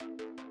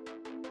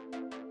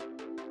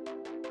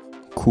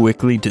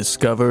Quickly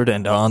discovered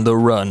and on the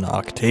run,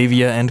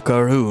 Octavia and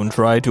Carhoon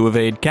try to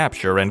evade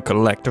capture and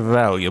collect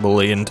valuable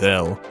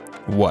intel.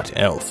 What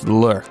else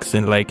lurks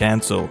in Lake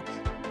Ansel?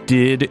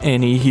 Did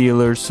any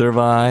healers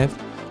survive?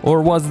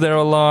 Or was there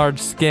a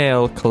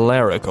large-scale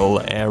clerical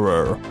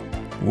error?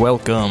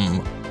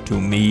 Welcome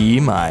to Me,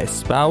 My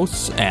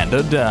Spouse, and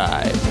a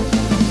Dive.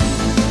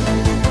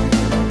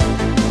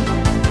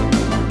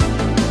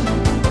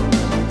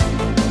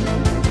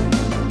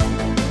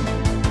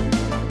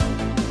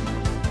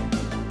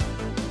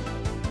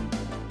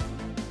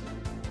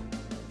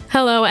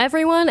 Hello,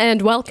 everyone,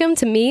 and welcome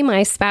to Me,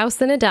 My Spouse,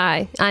 and a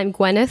Die. I'm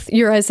Gwyneth,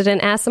 your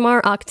resident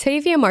Aasimar,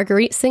 Octavia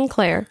Marguerite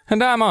Sinclair.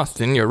 And I'm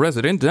Austin, your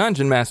resident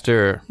Dungeon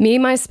Master. Me,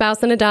 My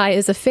Spouse, and a Die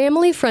is a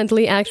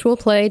family-friendly actual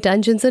play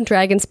Dungeons &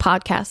 Dragons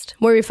podcast,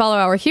 where we follow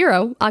our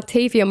hero,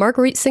 Octavia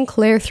Marguerite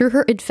Sinclair, through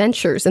her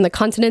adventures in the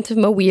continent of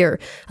Moir,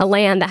 a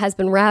land that has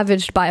been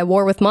ravaged by a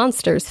war with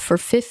monsters for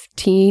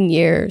 15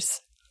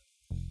 years.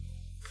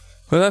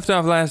 We left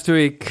off last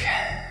week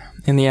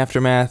in the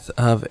aftermath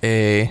of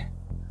a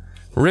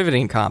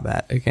riveting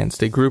combat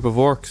against a group of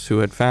orcs who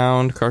had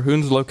found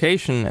Carhoon's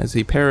location as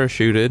he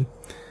parachuted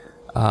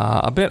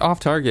a bit off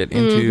target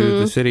into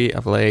the city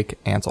of Lake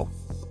Ansel.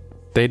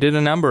 They did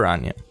a number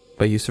on you,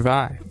 but you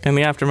survived. In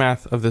the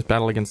aftermath of this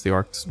battle against the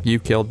orcs, you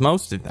killed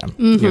most of them,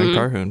 you and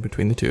Carhoon,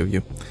 between the two of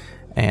you.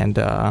 And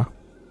the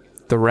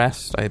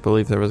rest, I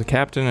believe there was a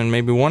captain and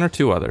maybe one or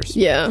two others,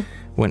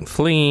 went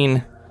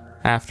fleeing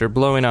after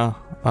blowing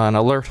an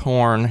alert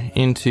horn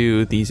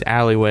into these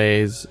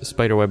alleyways,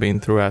 spiderwebbing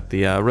throughout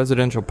the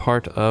residential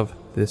part of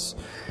this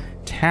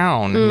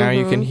town. Now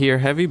you can hear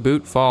heavy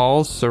boot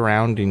falls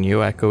surrounding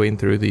you, echoing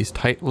through these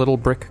tight little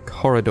brick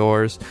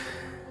corridors,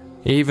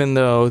 even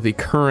though the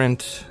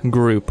current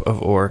group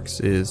of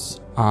orcs is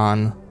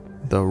on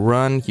the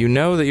run. You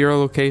know that your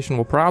location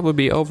will probably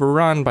be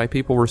overrun by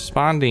people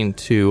responding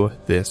to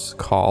this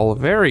call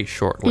very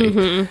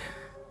shortly.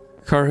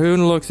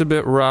 Carhoon looks a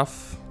bit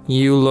rough.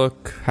 You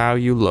look how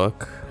you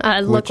look.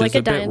 I look like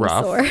a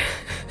dinosaur.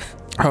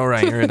 Oh,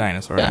 right, you're a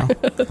dinosaur now.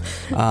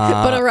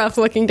 But a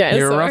rough-looking dinosaur.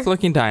 You're a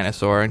rough-looking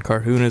dinosaur, and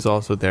Carhoon is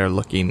also there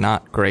looking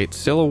not great.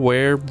 Still a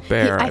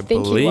werebear, I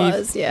think believe. He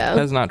was, yeah.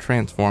 Has not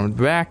transformed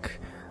back.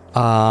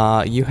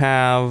 You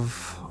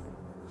have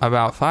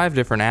about 5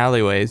 different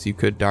alleyways you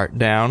could dart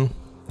down,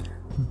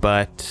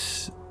 but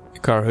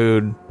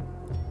Carhoon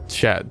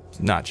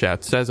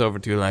says over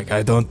to you like,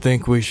 I don't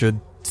think we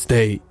should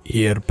stay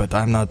here, but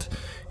I'm not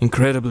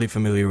incredibly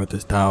familiar with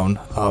this town.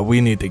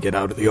 We need to get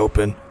out of the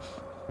open.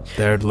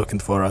 They're looking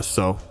for us,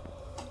 so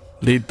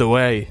lead the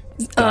way,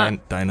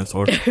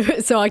 dinosaur.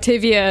 So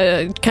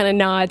Octavia kind of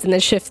nods and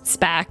then shifts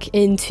back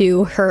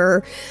into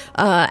her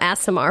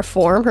Aasimar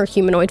form, her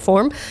humanoid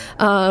form,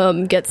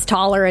 gets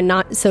taller and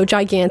not so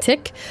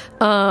gigantic,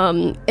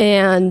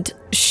 and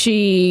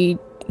she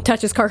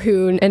touches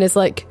Carhoon and is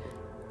like,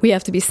 we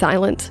have to be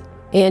silent.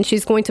 And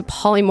she's going to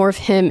polymorph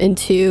him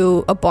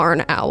into a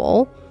barn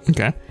owl.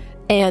 Okay.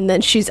 And then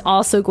she's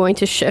also going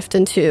to shift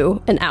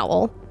into an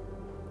owl.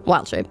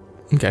 Wild shape.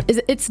 Okay.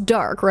 It's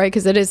dark, right?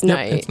 Because it is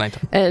night. It's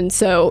nighttime. And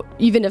so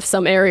even if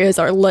some areas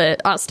are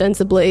lit,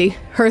 ostensibly,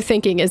 her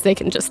thinking is they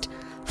can just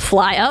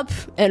fly up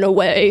and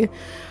away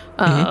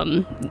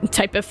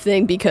type of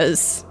thing,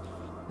 because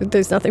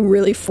there's nothing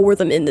really for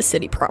them in the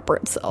city proper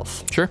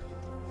itself. Sure.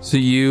 So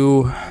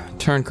you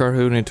turn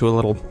Carhoon into a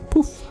little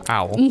poof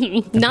owl.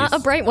 Not a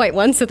bright white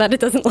one, so that it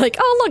doesn't like,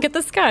 oh, look at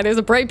the sky. There's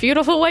a bright,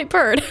 beautiful white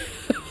bird.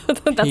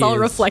 That's all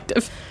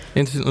reflective.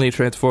 Instantly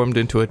transformed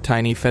into a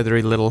tiny,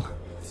 feathery little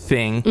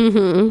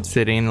thing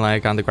sitting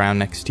like on the ground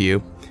next to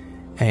you.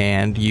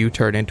 And you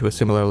turn into a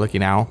similar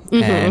looking owl.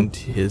 And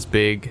his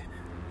big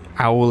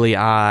owly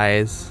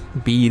eyes,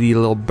 beady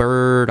little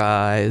bird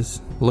eyes,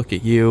 look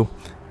at you.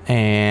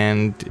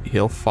 And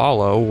he'll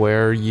follow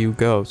where you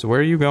go. So where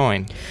are you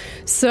going?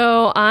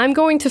 So I'm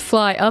going to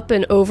fly up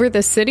and over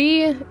the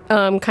city,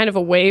 kind of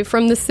away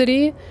from the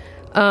city,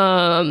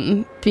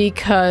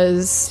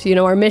 because,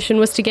 our mission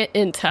was to get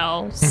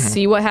intel,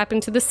 see what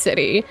happened to the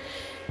city.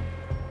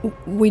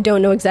 We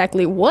don't know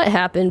exactly what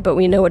happened, but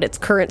we know what its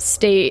current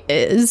state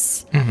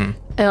is.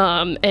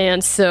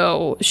 And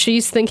so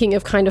she's thinking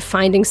of kind of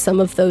finding some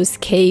of those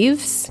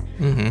caves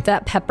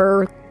that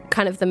pepper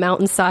kind of the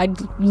mountainside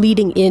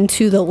leading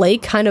into the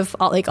lake, kind of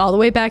like all the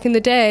way back in the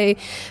day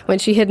when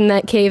she hid in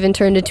that cave and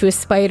turned into a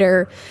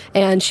spider,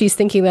 and she's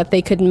thinking that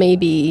they could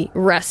maybe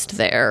rest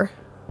there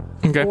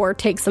or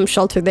take some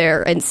shelter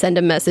there and send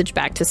a message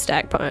back to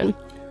Stagpine.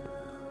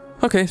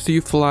 Okay, so you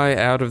fly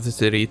out of the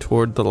city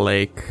toward the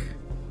lake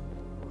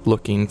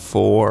looking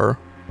for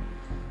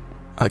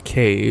a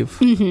cave.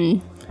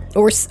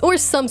 Or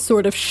some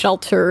sort of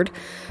sheltered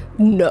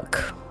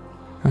nook.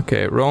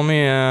 Okay, roll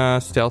me a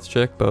stealth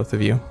check, both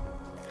of you.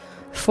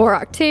 For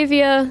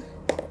Octavia,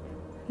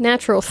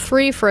 natural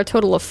 3 for a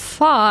total of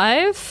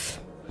 5.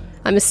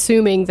 I'm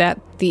assuming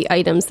that the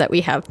items that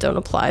we have don't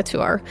apply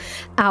to our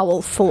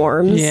owl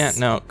forms. Yeah,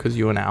 no, because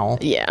you an owl.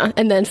 Yeah,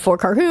 and then for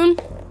Carhoon,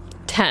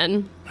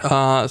 10.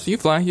 So you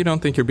fly. You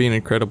don't think you're being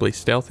incredibly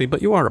stealthy,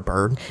 but you are a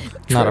bird,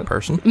 not a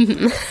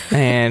person.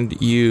 And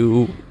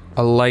you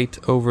alight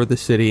over the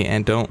city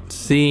and don't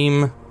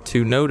seem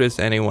to notice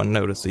anyone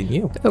noticing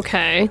you.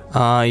 Okay.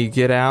 You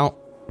get out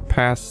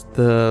past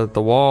the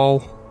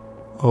wall,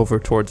 over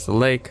towards the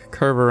lake,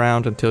 curve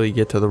around until you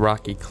get to the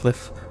rocky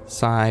cliff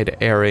side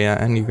area,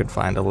 and you can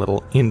find a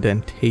little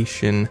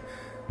indentation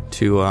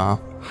to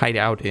hide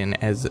out in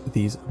as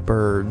these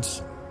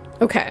birds.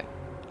 Okay.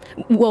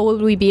 Well,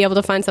 would we be able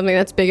to find something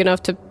that's big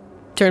enough to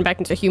turn back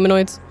into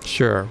humanoids?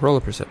 Sure, roll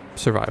a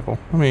survival.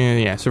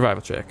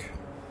 Survival check.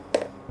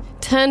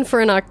 10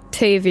 for an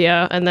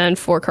Octavia, and then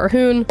for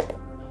Carhoon,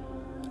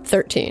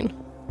 13.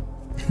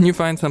 You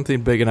find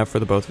something big enough for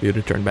the both of you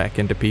to turn back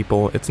into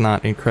people. It's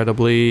not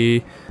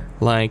incredibly,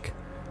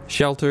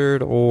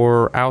 sheltered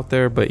or out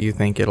there, but you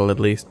think it'll at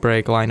least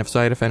break line of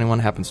sight if anyone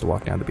happens to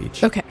walk down the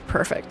beach. Okay,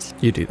 perfect.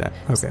 You do that.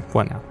 Okay,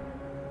 what now?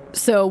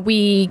 So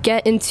we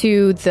get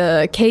into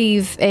the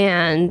cave,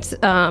 and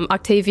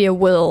Octavia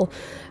will,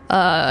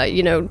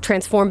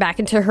 transform back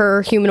into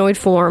her humanoid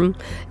form,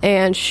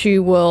 and she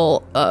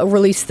will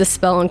release the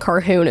spell on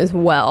Carhoon as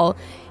well.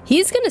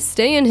 He's going to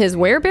stay in his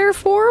werebear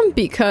form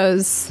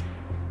because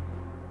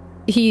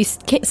he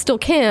still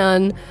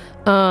can,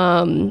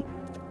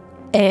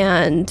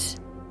 and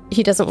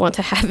he doesn't want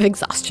to have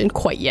exhaustion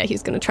quite yet.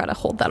 He's going to try to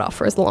hold that off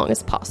for as long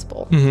as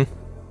possible.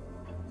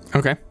 Mm-hmm.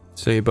 Okay.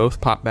 So you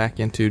both pop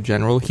back into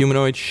general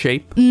humanoid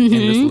shape in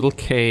this little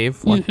cave.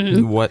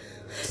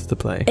 What's the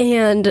play?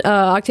 And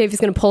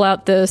Octavia's going to pull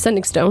out the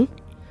sending stone,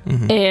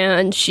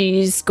 and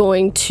she's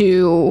going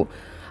to,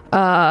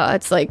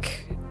 put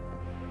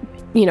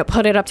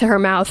it up to her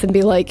mouth and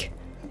be like,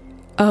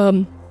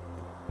 hello?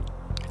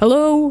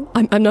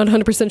 I'm not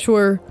 100%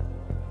 sure.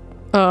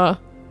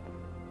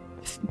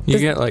 You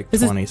get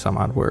 20 some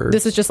odd words.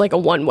 This is just like a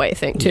one-way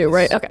thing too, Yes.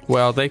 right? Okay.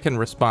 Well, they can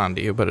respond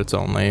to you, but it's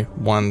only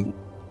 1,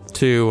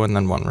 2, and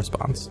then 1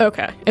 response.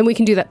 Okay. And we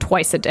can do that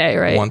twice a day,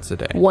 right? Once a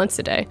day. Once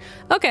a day.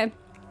 Okay.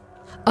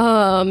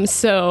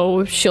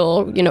 So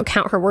she'll,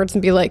 count her words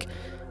and be like,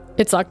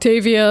 it's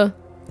Octavia,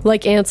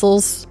 like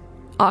Ansel's,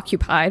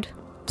 occupied,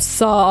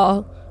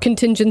 saw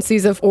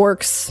contingencies of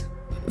orcs,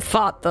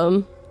 fought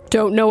them,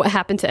 don't know what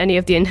happened to any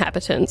of the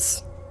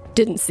inhabitants,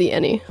 didn't see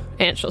any,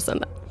 and she'll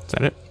send that. Is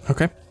that it?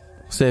 Okay.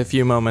 Say a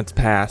few moments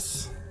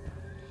pass,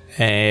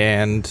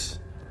 and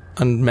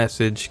a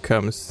message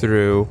comes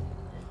through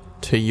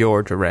to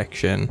your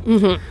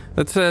direction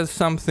that says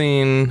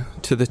something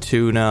to the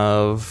tune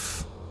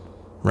of,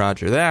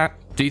 Roger that,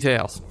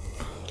 details.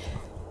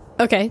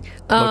 Okay.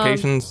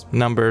 Locations,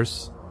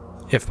 numbers,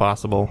 if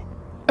possible.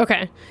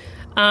 Okay.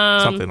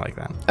 Something like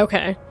that.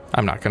 Okay.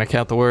 I'm not going to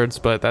count the words,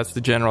 but that's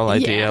the general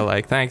idea.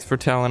 Yeah. Thanks for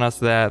telling us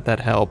that. That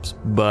helps.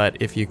 But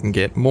if you can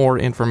get more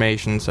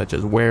information, such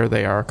as where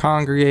they are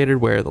congregated,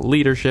 where the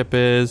leadership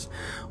is,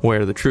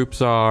 where the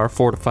troops are,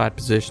 fortified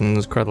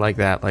positions, crud like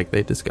that, like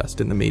they discussed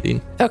in the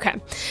meeting. Okay.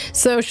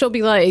 So she'll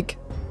be like,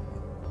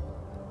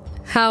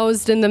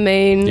 housed in the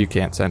main... You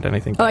can't send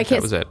anything back. Oh, I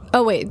can't... That was it.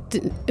 Oh, wait.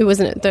 It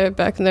wasn't it there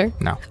back in there?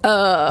 No.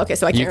 Okay,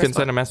 so I can't You can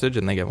respond. send a message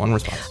and they get 1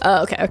 response.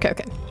 Okay.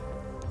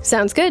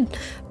 Sounds good.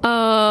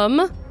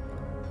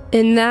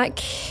 In that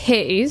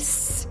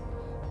case...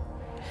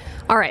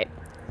 All right.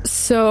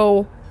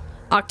 So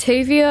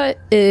Octavia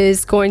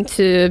is going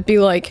to be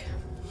like,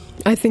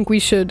 I think we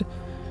should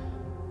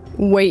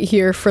wait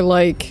here for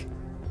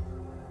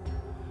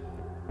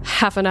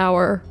half an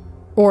hour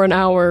or an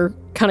hour,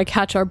 kind of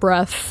catch our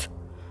breath,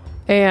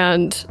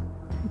 and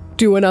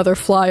do another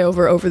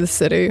flyover over the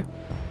city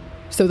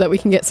so that we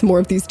can get some more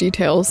of these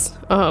details.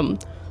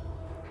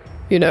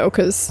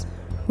 Because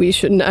we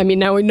shouldn't... I mean,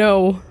 now we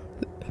know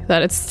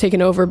that it's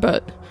taken over,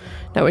 but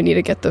now we need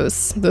to get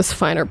those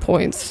finer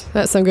points.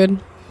 That sound good?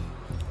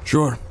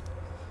 Sure.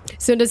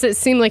 So does it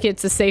seem like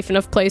it's a safe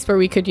enough place where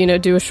we could,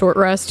 do a short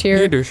rest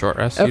here? You do a short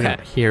rest. Okay. You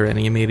don't hear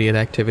any immediate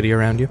activity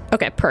around you.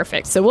 Okay,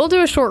 perfect. So we'll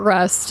do a short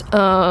rest.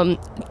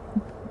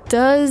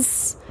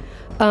 Does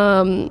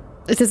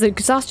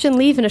exhaustion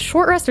leave in a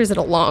short rest, or is it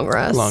a long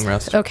rest? Long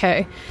rest.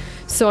 Okay.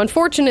 So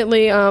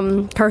unfortunately,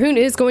 Carhoon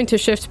is going to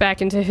shift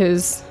back into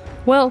his...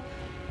 Well,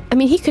 I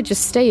mean, he could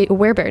just stay a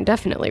werebear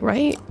indefinitely,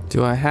 right?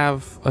 Do I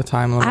have a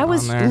time limit I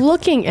was on there?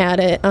 looking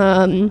at it.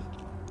 I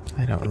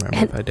don't remember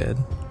if I did.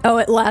 Oh,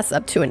 it lasts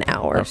up to an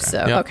hour. Okay.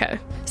 So Yep. okay.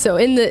 So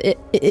in the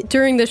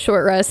during the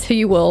short rest,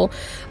 he will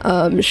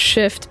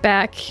shift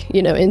back,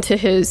 into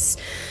his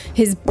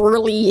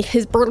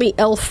burly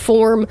elf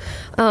form,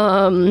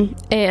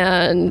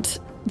 and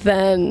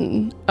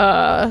then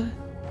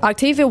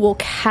Octavia will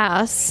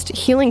cast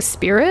Healing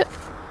Spirit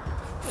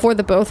for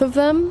the both of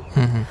them,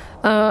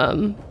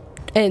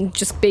 and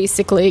just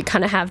basically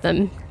kind of have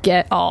them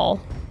get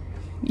all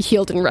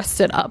healed and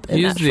rested up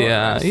in that short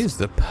rest. Use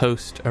the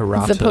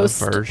post-errata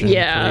version,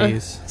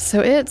 please. So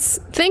it's...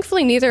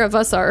 Thankfully, neither of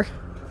us are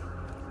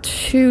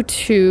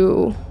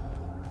too...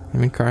 I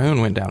mean,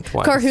 Carhoon went down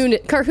twice.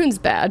 Carhoon's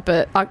bad,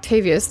 but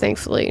Octavia's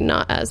thankfully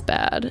not as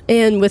bad.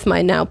 And with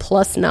my now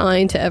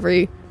 +9 to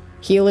every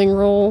healing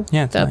roll,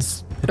 Yeah, it's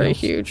that's nice. It pretty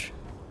helps. huge.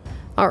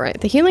 All right.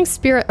 The healing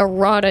spirit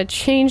errata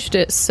changed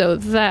it so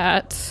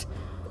that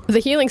the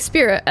healing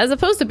spirit, as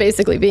opposed to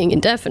basically being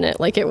indefinite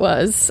like it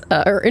was,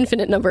 or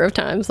infinite number of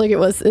times like it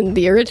was in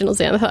the original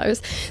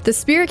Xanathars, the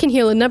spirit can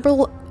heal a number.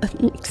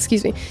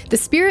 The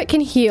spirit can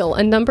heal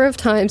a number of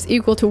times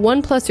equal to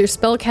 1 plus your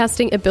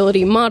spellcasting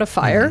ability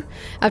modifier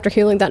after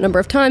healing that number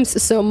of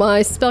times. So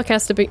my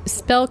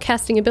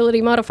spellcasting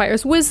ability modifier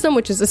is Wisdom,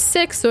 which is a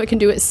 6, so it can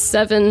do it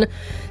 7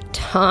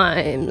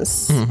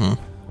 times.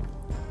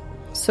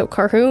 So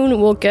Carhoon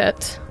will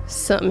get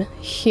some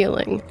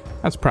healing.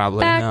 That's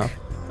probably back. enough.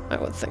 I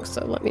would think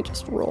so. Let me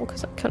just roll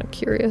because I'm kind of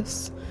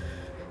curious.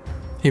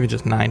 Even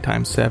just 9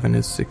 times 7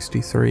 is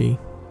 63.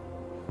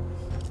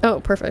 Oh,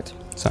 perfect.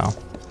 So,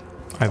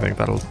 I think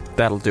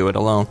that'll do it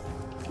alone.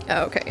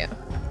 Oh, okay, yeah.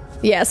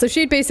 Yeah, so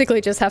she'd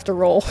basically just have to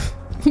roll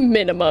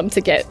minimum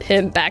to get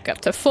him back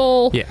up to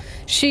full. Yeah.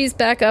 She's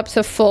back up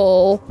to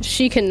full.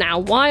 She can now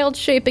wild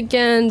shape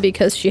again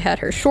because she had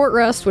her short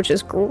rest, which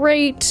is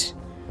great.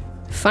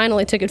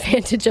 Finally took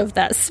advantage of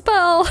that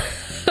spell.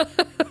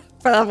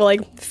 For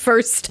the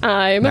first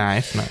time.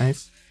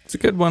 Nice. It's a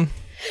good one.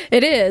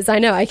 It is. I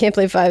know. I can't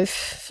believe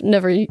I've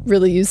never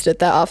really used it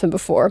that often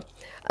before.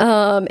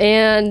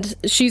 And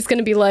she's going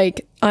to be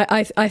like,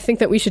 I think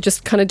that we should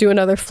just kind of do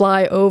another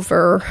fly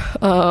over,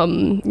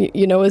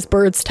 as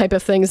birds type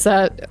of thing. Is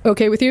that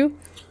okay with you?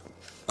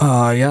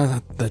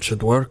 Yeah, that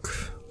should work.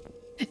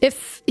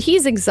 If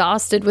he's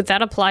exhausted, would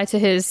that apply to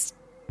his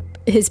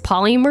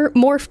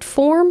polymorphed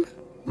form?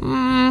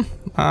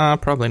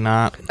 Probably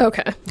not.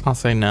 Okay. I'll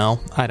say no.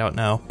 I don't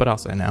know, but I'll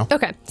say no.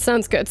 Okay,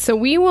 sounds good. So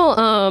we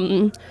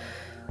will,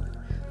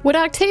 would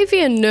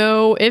Octavia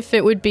know if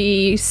it would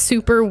be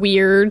super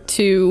weird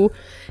to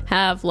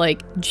have,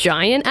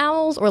 giant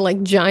owls or,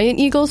 giant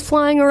eagles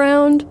flying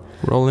around?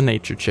 Roll a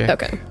nature check.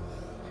 Okay.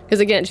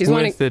 Because, again, she's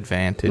wanting... With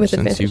advantage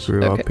since you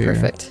grew up here.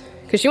 Perfect.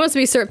 Because she wants to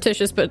be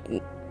surreptitious, but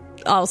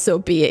also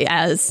be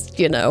as,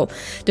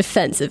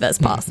 defensive as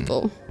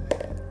possible.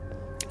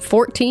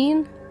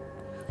 14?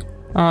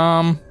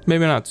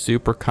 Maybe not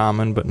super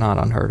common, but not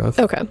unheard of.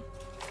 Okay.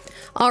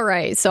 All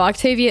right. So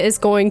Octavia is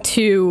going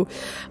to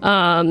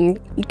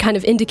kind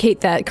of indicate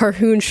that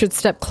Carhoon should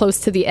step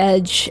close to the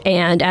edge,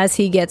 and as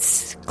he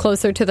gets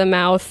closer to the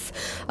mouth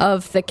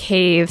of the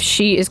cave,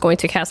 she is going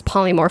to cast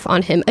Polymorph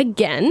on him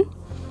again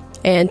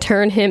and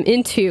turn him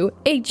into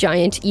a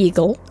giant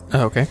eagle.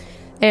 Okay.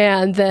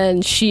 And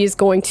then she's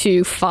going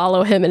to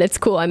follow him, and it's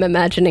cool. I'm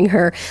imagining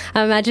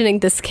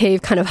this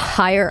cave kind of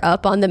higher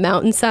up on the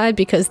mountainside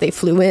because they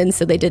flew in,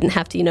 so they didn't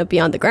have to, be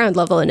on the ground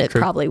level, and it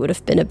probably would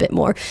have been a bit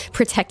more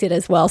protected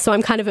as well. So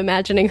I'm kind of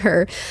imagining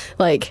her,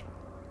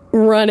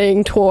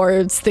 running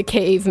towards the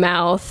cave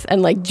mouth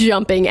and,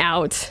 jumping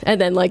out. And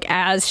then,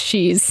 as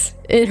she's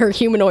in her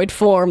humanoid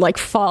form,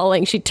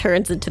 falling, she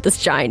turns into this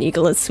giant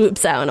eagle and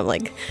swoops out. And I'm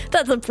like,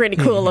 that's a pretty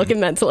cool looking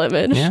mental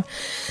image. Yeah.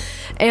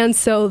 And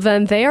so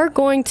then they are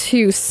going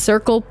to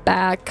circle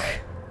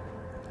back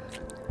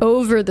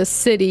over the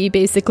city,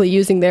 basically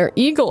using their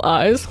eagle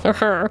eyes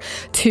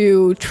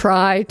to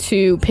try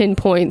to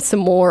pinpoint some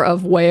more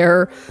of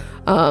where,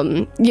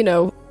 they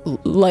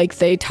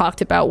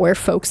talked about where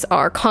folks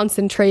are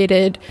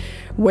concentrated,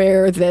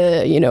 where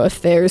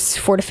if there's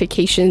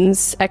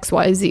fortifications,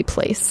 XYZ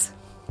place.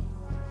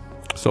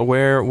 So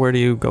where do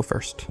you go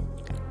first?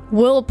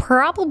 We'll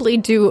probably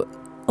do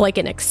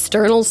an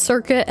external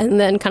circuit and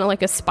then kind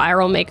of a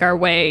spiral, make our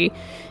way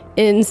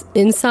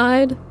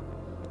inside.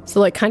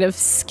 So kind of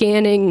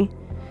scanning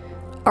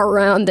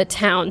around the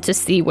town to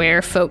see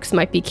where folks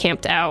might be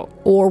camped out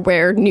or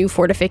where new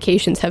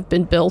fortifications have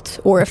been built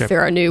or if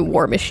there are new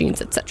war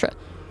machines, etc.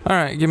 All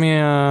right, give me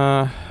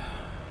a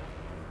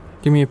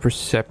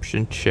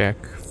perception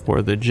check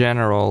for the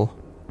general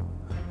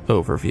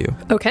overview.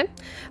 Okay.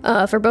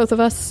 For both of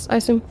us, I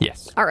assume?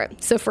 Yes. All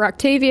right. So for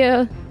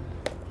Octavia,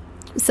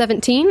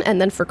 17, and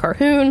then for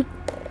Carhoon,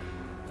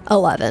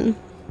 11.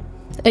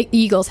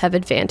 Eagles have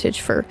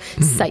advantage for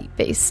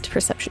sight-based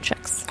perception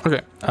checks.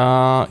 Okay.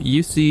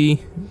 You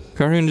see,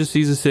 Carhoon just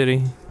sees a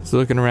city. He's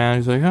looking around.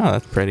 He's like, oh,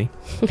 that's pretty.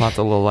 Lots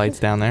of little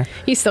lights down there.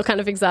 He's still kind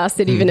of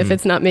exhausted, even if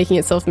it's not making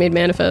itself made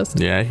manifest.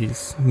 Yeah,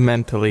 he's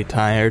mentally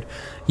tired.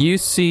 You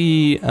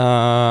see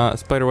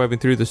spider webbing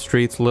through the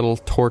streets, little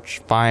torch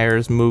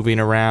fires moving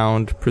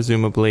around,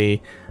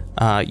 presumably.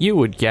 You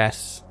would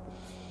guess,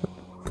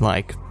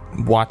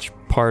 watch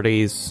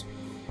parties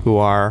who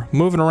are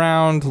moving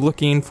around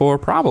looking for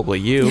probably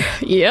you.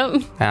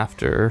 Yep.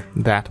 After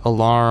that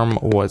alarm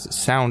was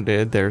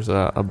sounded, there's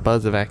a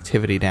buzz of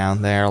activity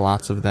down there.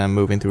 Lots of them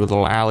moving through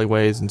little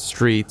alleyways and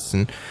streets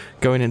and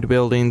going into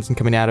buildings and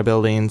coming out of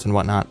buildings and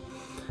whatnot.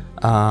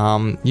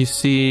 You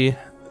see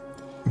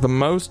the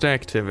most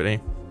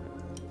activity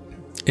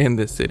in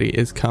this city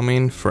is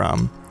coming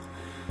from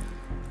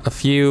a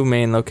few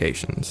main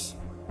locations.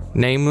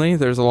 Namely,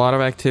 there's a lot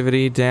of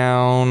activity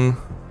down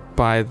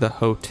by the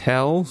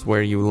hotels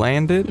where you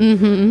landed,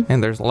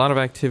 and there's a lot of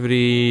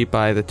activity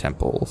by the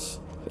temples.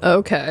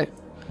 Okay.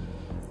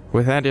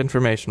 With that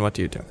information, what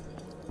do you do?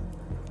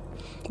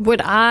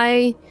 Would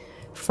I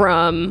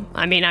from,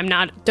 I mean,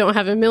 don't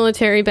have a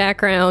military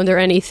background or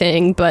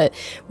anything, but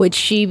would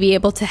she be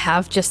able to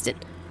have just an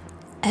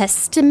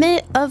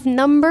estimate of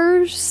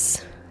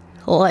numbers?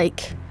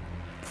 Like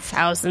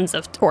thousands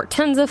of, or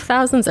tens of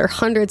thousands, or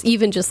hundreds,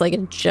 even just like a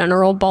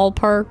general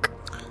ballpark?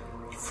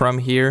 From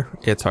here,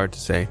 it's hard to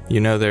say.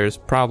 There's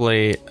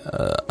probably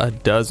a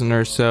dozen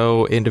or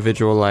so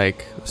individual,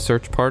 like,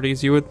 search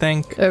parties, you would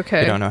think.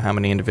 Okay. You don't know how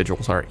many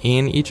individuals are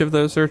in each of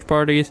those search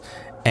parties,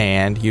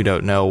 and you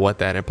don't know what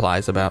that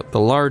implies about the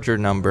larger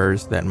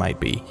numbers that might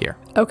be here.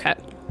 Okay.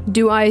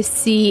 Do I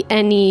see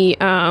any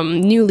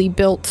newly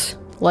built,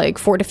 like,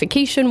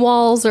 fortification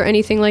walls or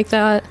anything like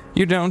that?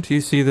 You don't.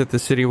 You see that the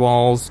city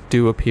walls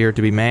do appear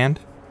to be manned.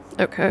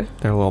 Okay.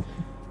 They're little,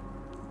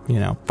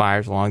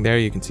 fires along there.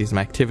 You can see some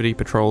activity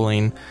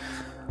patrolling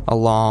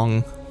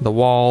along the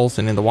walls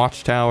and in the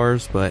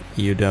watchtowers, but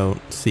you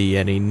don't see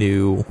any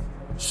new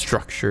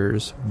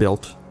structures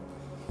built.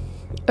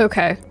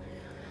 Okay.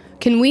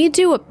 Can we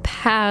do a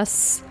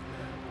pass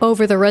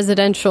over the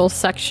residential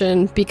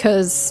section?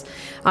 Because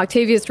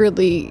Octavia's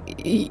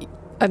really,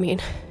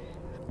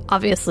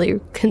 obviously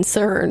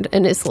concerned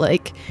and is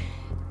like,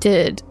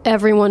 did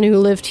everyone who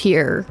lived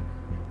here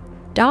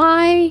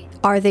die?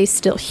 Are they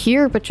still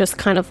here but just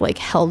kind of like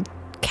held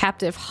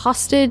captive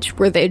hostage?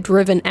 Were they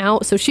driven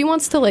out? So she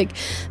wants to like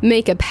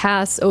make a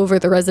pass over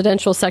the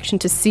residential section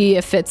to see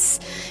if it's,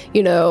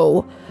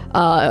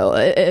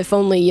 if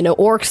only,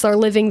 orcs are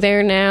living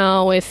there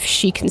now, if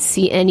she can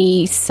see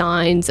any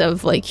signs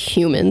of like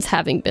humans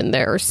having been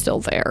there or still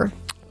there.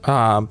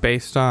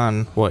 Based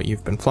on what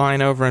you've been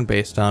flying over and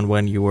based on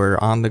when you were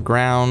on the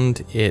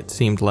ground, it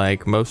seemed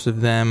like most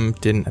of them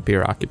didn't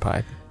appear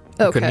occupied.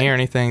 You couldn't hear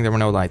anything. There were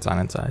no lights on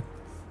inside.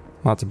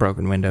 Lots of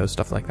broken windows,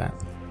 stuff like that.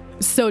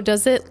 So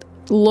does it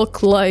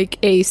look like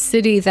a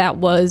city that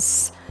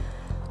was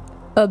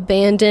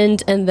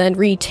abandoned and then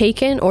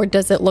retaken, or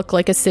does it look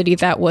like a city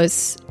that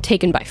was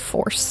taken by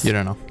force? You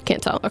don't know.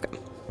 Can't tell. Okay.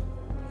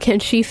 Can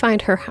she find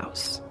her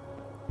house?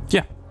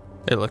 Yeah,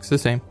 it looks the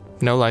same.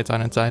 No lights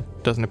on inside.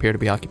 Doesn't appear to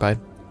be occupied.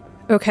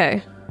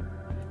 Okay.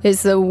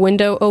 Is the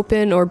window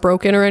open or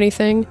broken or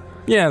anything?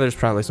 Yeah, there's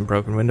probably some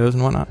broken windows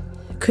and whatnot.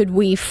 Could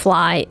we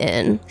fly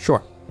in?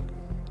 Sure.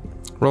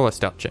 Roll a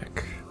stealth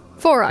check.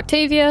 4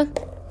 Octavia.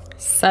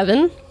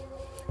 7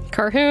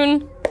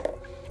 Carhoon.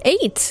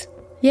 8.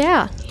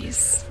 Yeah.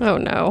 Oh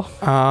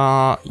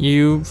no.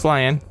 You fly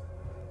in.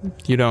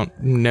 You don't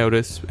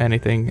notice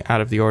anything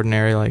out of the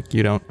ordinary. Like,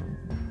 you don't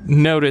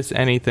notice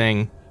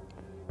anything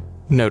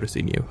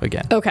noticing you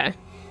again. Okay.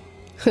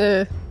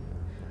 Okay.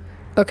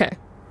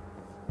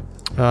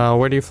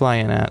 Where do you fly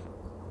in at?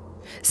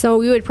 So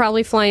we would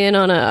probably fly in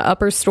on a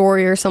upper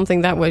story or something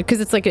that would, because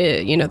it's like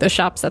the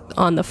shops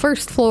on the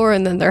first floor,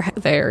 and then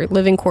their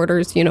living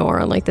quarters, are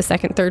on like the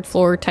second, third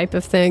floor type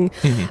of thing.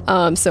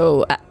 Mm-hmm.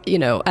 So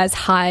as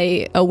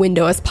high a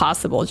window as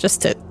possible,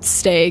 just to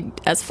stay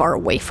as far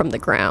away from the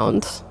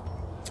ground.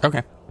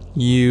 Okay.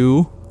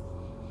 You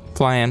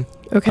fly in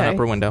an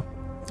upper window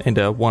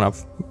into one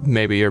of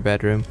maybe your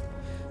bedroom,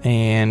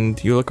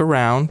 and you look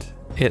around.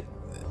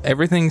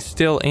 Everything's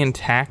still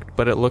intact,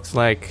 but it looks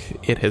like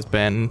it has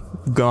been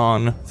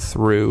gone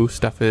through.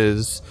 Stuff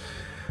is,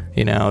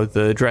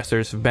 the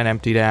dressers have been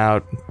emptied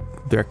out.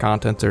 Their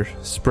contents are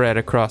spread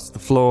across the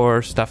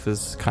floor. Stuff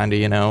is kind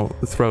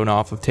of, thrown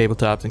off of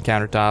tabletops and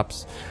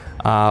countertops.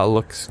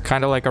 Looks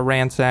kind of like a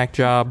ransack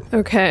job.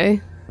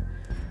 Okay.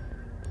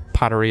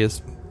 Pottery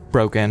is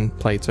broken.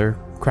 Plates are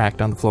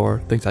cracked on the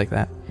floor. Things like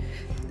that.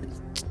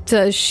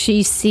 Does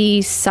she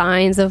see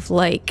signs of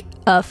like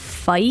a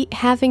fight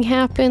having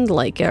happened?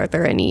 Like, is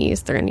there any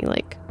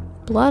like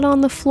blood on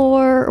the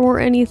floor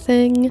or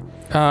anything?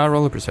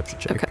 Roll a perception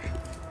check. Okay.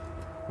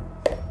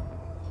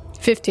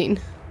 15.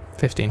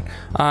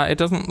 It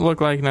doesn't look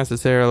like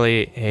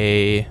necessarily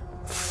a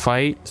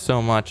fight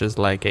so much as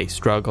like a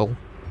struggle.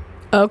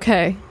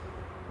 Okay.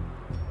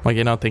 Like,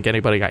 you don't think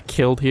anybody got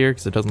killed here,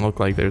 because it doesn't look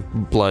like there's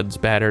blood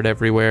spattered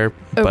everywhere.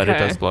 Okay. But it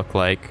does look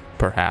like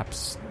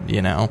perhaps,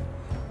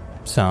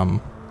 some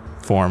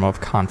form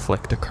of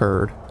conflict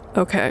occurred.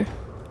 Okay.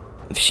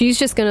 She's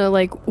just gonna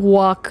like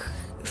walk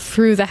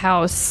through the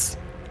house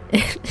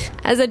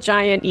as a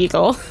giant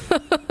eagle.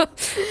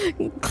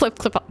 clip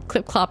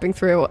clopping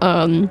through.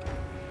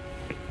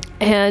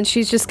 And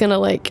she's just gonna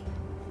like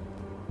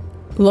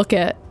look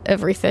at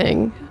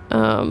everything.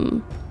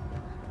 And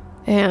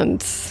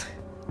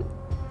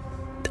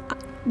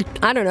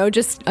I don't know,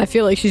 I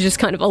feel like she's just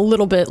kind of a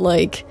little bit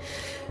like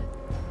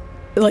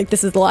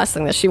this is the last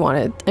thing that she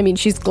wanted. I mean,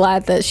 she's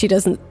glad that she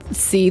doesn't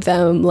see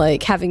them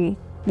like having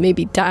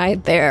maybe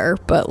died there,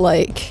 but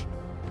like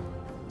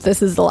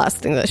this is the last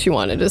thing that she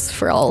wanted, is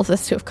for all of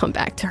this to have come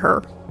back to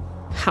her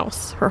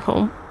house, her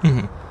home.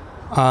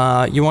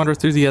 Mm-hmm. You wander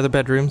through the other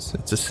bedrooms.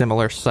 It's a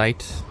similar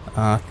sight.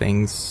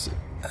 Things,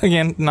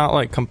 again, not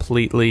like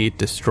completely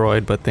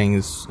destroyed, but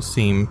things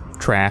seem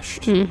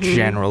trashed,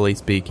 generally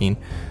speaking.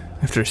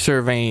 After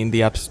surveying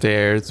the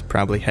upstairs,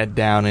 probably head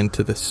down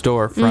into the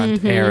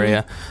storefront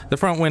area. The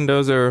front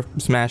windows are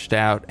smashed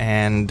out,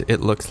 and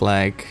it looks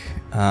like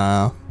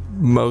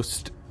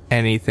most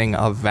anything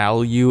of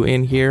value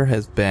in here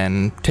has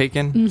been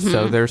taken.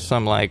 So there's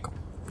some like,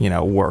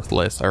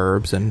 worthless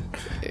herbs and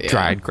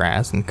dried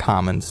grass and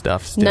common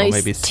stuff still Nice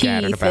maybe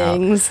scattered tea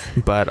things.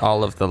 about. But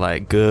all of the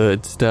like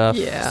good stuff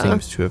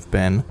seems to have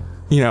been,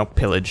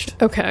 pillaged.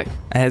 Okay.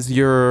 As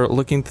you're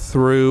looking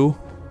through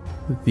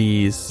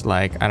these,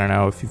 like, I don't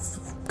know if you've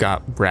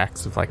got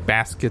racks of like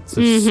baskets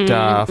of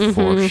stuff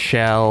or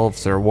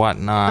shelves or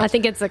whatnot. I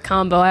think it's a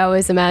combo. I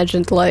always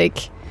imagined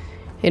like,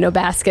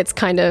 baskets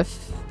kind of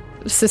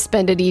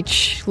suspended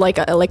each like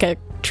a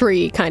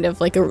tree, kind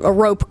of like a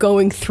rope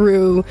going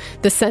through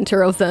the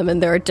center of them,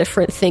 and there are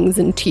different things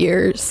in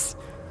tiers.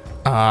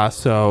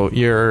 So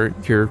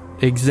you're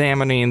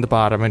examining the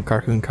bottom, and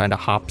Carhoon kind of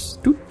hops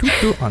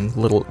on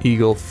little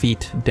eagle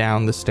feet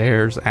down the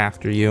stairs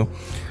after you,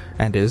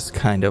 and is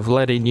kind of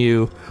letting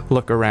you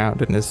look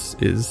around, and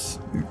is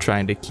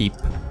trying to keep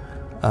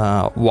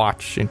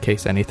watch in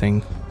case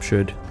anything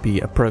should be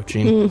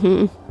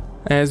approaching.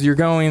 As you're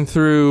going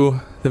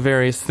through the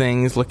various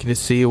things, looking to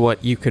see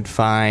what you could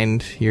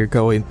find, you're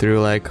going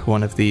through like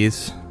one of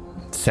these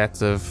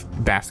sets of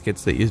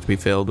baskets that used to be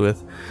filled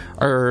with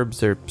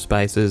herbs or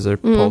spices or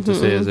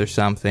poultices or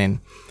something,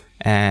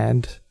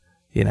 and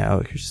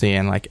you're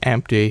seeing like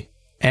empty,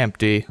 a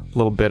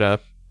little bit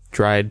of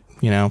dried,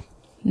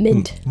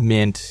 mint,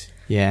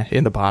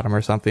 in the bottom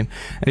or something.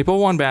 And you pull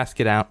one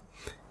basket out,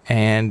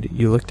 and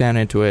you look down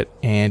into it,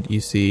 and you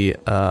see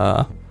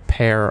a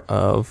pair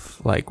of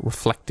like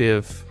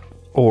reflective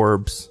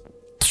orbs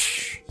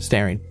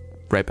staring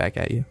right back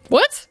at you.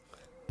 What?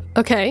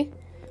 Okay.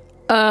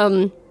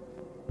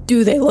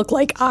 Do they look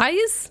like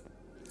eyes?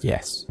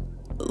 Yes.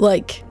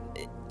 Like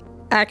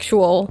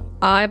actual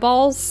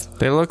eyeballs?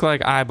 They look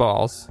like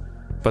eyeballs,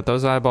 but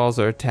those eyeballs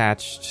are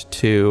attached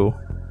to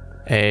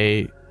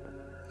a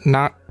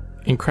not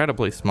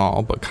incredibly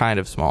small, but kind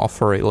of small,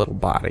 furry little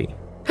body.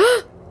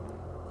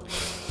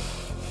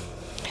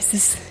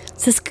 Is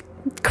this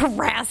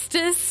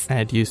Carastus?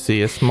 And you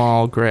see a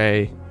small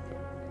gray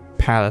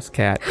palace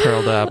cat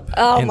curled up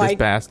in this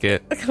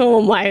basket,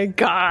 Oh my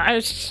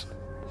gosh.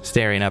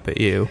 staring up at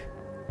you.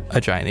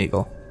 A giant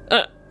eagle.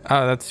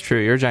 Oh, that's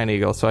true. You're a giant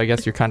eagle, so I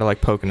guess you're kind of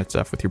like poking at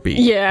stuff with your beak.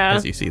 Yeah.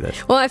 As you see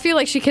this. Well, I feel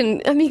like she can,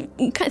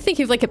 kind of think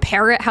of like a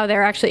parrot, how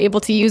they're actually able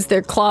to use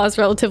their claws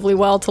relatively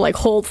well to like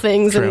hold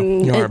things True.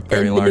 and, You are and,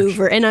 very and large.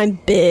 maneuver. And I'm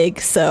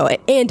big,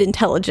 and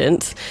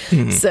intelligent.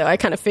 So I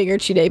kind of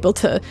figured she'd able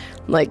to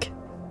like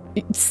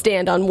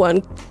stand on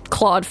one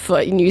clawed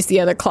foot and use the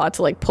other claw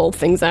to like pull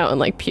things out and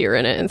like peer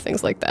in it and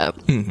things like that.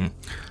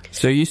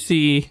 So you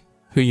see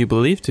who you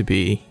believe to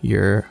be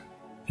your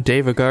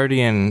Deva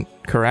Guardian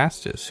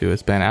Carastus, who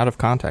has been out of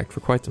contact for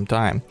quite some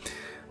time,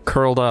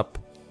 curled up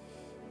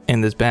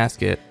in this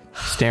basket,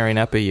 staring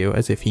up at you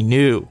as if he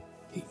knew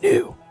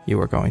you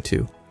were going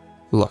to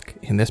look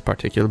in this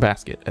particular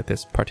basket at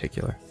this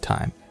particular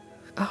time.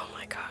 Oh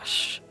my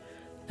gosh.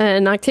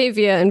 And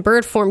Octavia in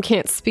bird form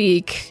can't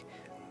speak,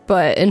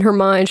 but in her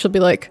mind she'll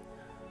be like,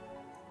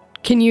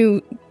 can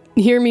you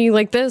hear me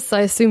like this?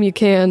 I assume you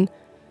can.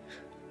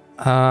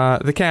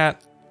 The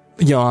cat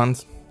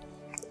yawns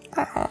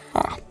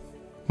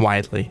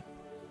widely,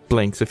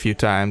 blinks a few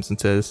times, and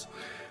says,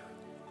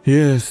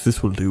 "Yes,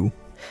 this will do."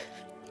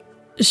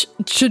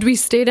 Should we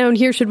stay down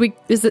here?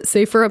 Is it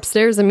safer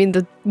upstairs? I mean,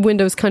 the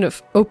window's kind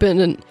of open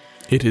and...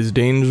 It is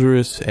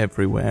dangerous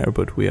everywhere,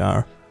 but we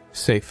are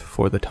safe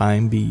for the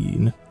time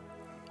being.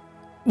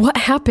 What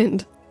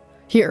happened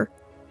here?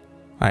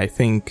 I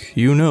think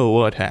you know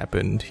what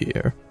happened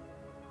here.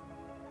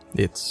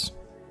 It's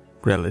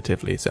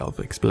relatively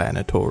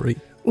self-explanatory.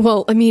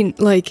 Well, I mean,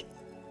 like,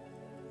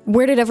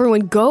 where did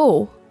everyone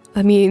go?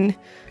 I mean,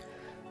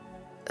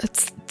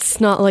 it's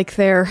not like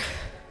they're,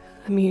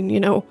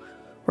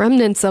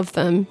 remnants of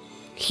them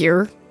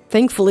here,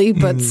 thankfully,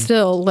 but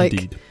still, like...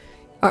 Indeed.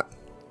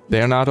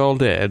 They're not all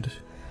dead.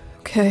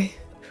 Okay.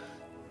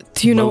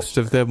 Do you know... Most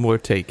of them were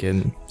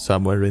taken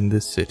somewhere in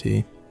this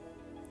city.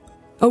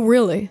 Oh,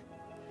 really?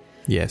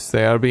 Yes,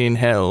 they are being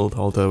held,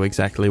 although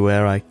exactly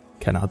where I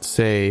cannot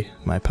say.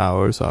 My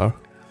powers are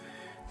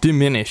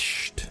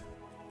diminished.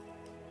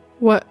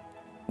 What?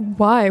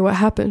 Why? What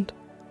happened?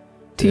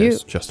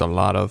 There's just a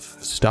lot of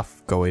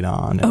stuff going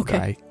on, and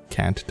I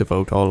can't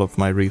devote all of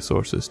my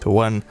resources to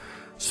one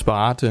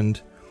spot,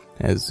 and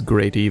as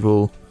great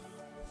evil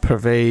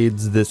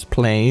pervades this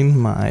plane,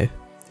 my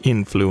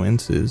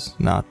influence is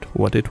not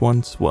what it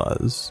once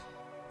was.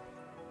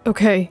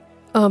 Okay.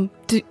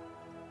 Do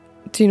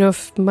you know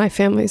if my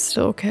family's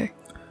still okay?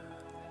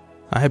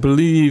 I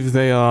believe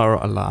they are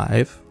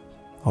alive,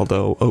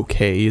 although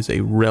okay is a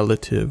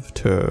relative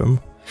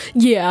term.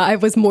 Yeah, I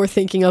was more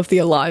thinking of the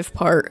alive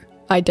part.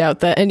 I doubt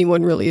that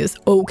anyone really is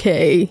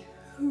okay.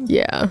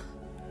 Yeah.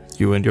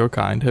 You and your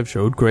kind have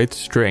showed great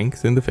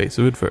strength in the face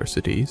of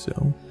adversity,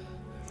 so...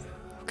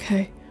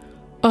 Okay.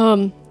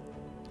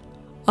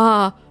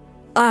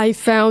 I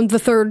found the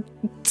third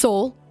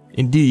soul.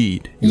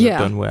 Indeed, you Yeah.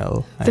 have done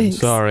well. I'm Thanks.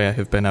 sorry I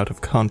have been out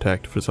of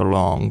contact for so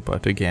long,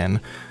 but again,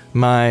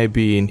 my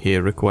being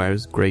here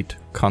requires great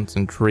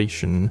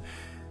concentration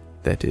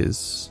that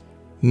is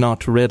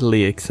not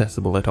readily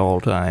accessible at all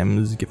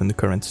times, given the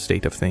current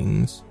state of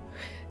things.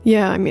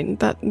 Yeah,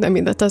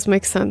 that does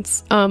make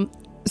sense.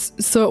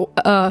 So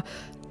I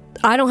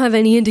don't have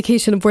any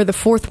indication of where the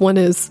fourth one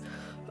is.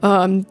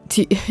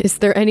 Is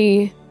there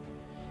any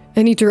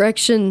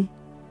direction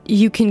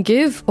you can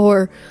give,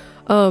 or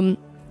do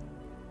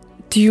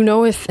you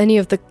know if any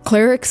of the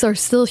clerics are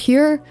still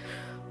here,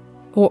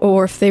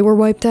 or if they were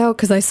wiped out?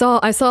 Because I saw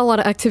a lot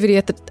of activity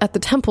at the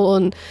temple,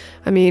 and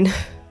I mean,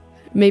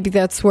 maybe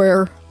that's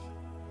where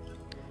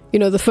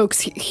the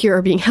folks here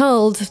are being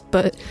held,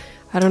 but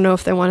I don't know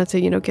if they wanted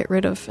to get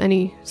rid of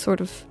any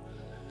sort of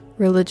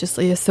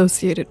religiously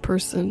associated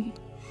person.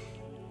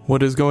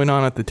 What is going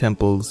on at the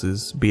temples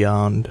is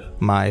beyond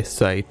my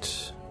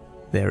sight.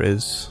 There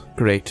is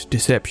great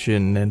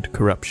deception and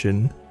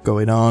corruption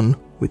going on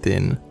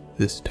within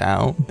this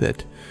town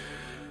that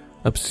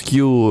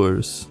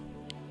obscures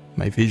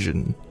my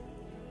vision.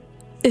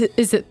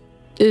 Is it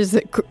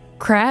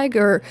Crag,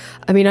 or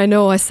I mean, I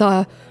know I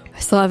saw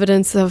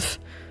evidence of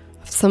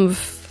some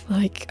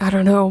I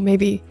don't know,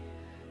 maybe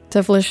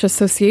devilish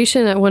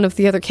association at one of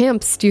the other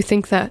camps. Do you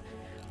think that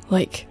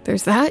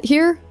there's that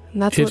here?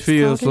 And that's it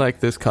feels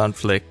like this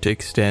conflict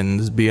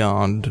extends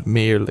beyond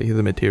merely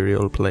the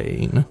material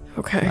plane.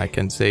 Okay. I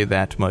can say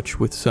that much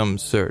with some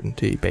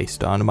certainty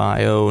based on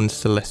my own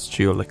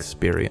celestial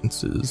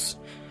experiences.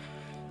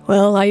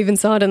 Well, I even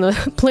saw it in the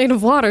plane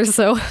of water,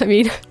 so, I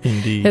mean,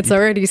 indeed, it's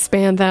already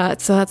spanned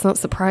that, so that's not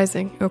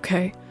surprising.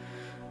 Okay.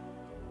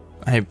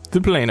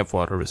 The plane of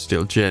water is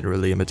still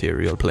generally a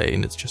material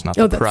plane. It's just not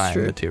the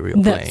prime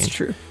material plane. That's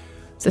true.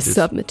 It's a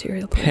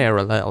sub-material plane.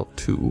 Parallel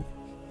to...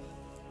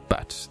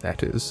 But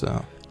that is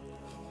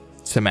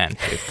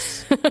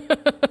semantics.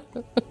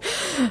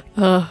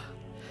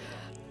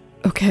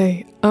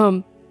 Okay.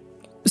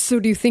 So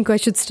do you think I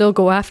should still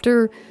go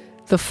after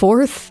the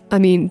fourth? I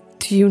mean,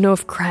 do you know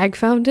if Crag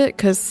found it?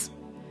 Because,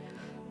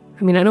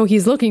 I mean, I know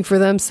he's looking for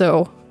them,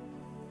 so...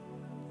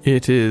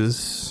 It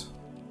is...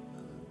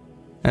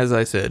 As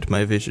I said,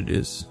 my vision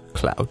is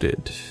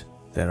clouded.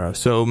 There are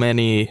so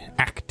many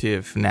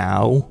active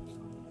now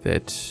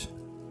that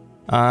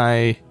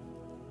I...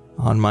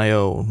 on my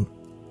own,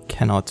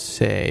 cannot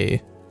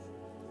say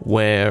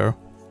where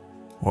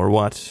or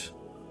what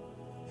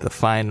the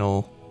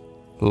final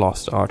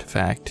lost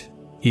artifact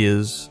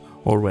is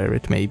or where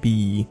it may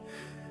be.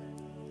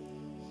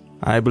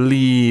 I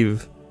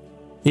believe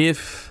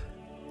if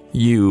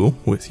you,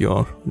 with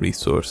your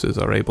resources,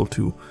 are able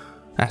to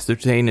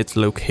ascertain its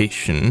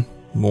location,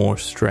 more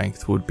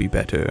strength would be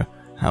better.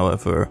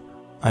 However,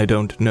 I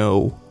don't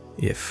know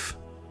if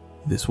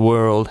this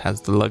world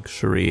has the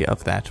luxury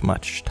of that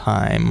much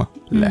time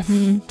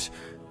left.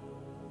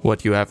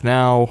 What you have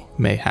now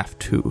may have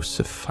to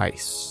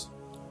suffice.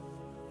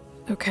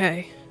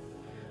 Okay.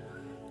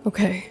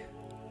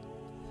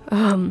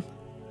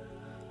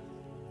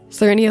 Is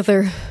there any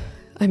other...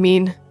 I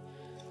mean,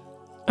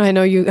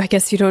 I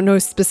guess you don't know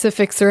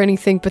specifics or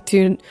anything, but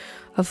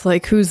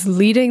who's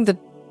leading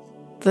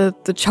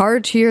the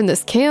charge here in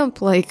this camp?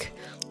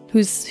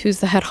 Who's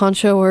the head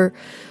honcho, or...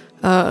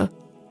 I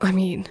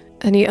mean...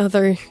 Any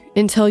other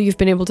intel you've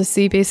been able to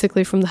see,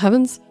 basically, from the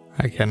heavens?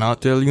 I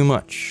cannot tell you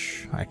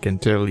much. I can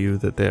tell you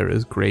that there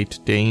is great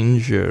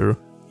danger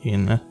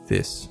in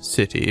this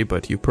city,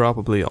 but you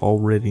probably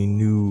already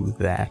knew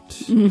that.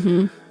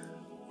 Mm-hmm.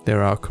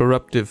 There are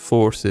corruptive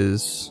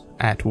forces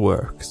at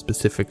work,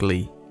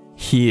 specifically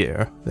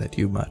here, that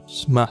you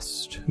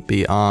must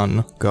be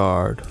on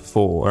guard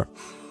for.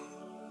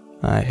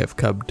 I have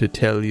come to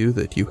tell you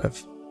that you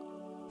have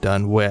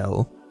done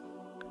well,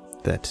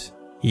 that...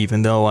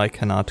 Even though I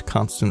cannot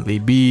constantly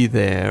be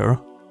there,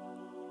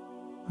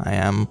 I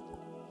am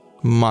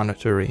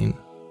monitoring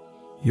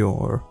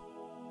your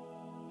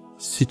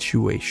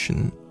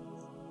situation.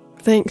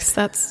 Thanks,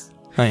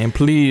 I am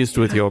pleased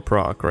with your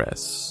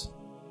progress.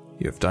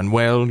 You have done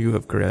well, you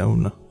have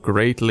grown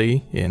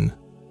greatly in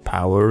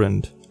power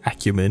and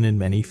acumen in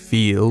many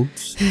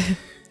fields.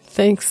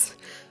 Thanks.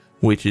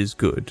 Which is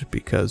good,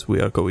 because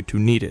we are going to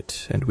need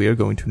it, and we are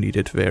going to need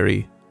it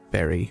very,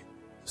 very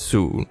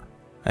soon.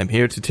 I'm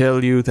here to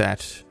tell you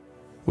that,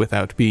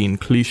 without being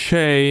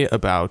cliché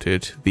about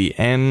it, the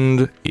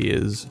end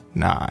is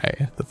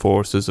nigh. The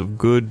forces of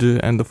good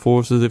and the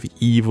forces of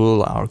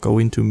evil are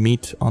going to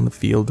meet on the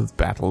field of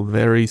battle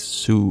very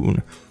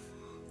soon.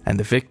 And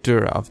the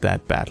victor of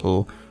that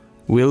battle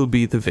will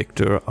be the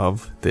victor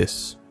of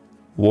this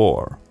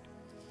war.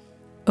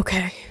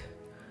 Okay.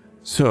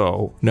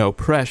 So, no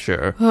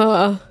pressure.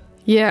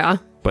 Yeah.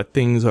 But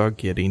things are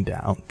getting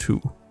down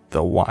to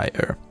the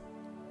wire.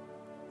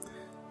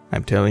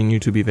 I'm telling you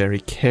to be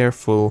very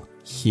careful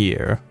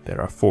here.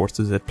 There are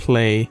forces at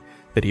play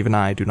that even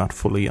I do not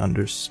fully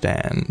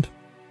understand.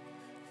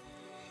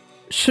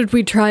 Should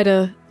we try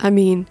to... I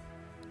mean,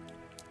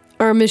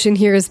 our mission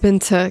here has been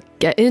to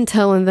get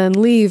intel and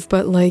then leave,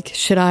 but,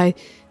 should I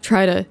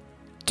try to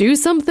do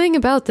something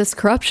about this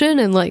corruption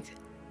and,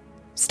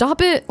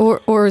 stop it?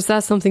 Or is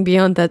that something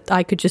beyond that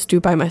I could just do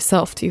by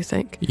myself, do you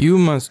think? You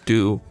must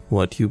do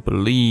what you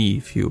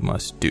believe you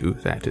must do.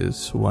 That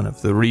is one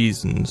of the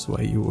reasons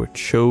why you were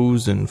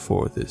chosen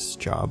for this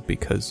job,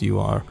 because you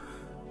are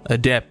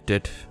adept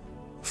at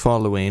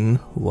following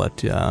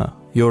what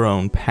your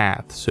own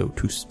path, so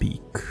to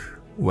speak.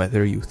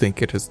 Whether you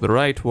think it is the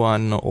right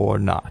one or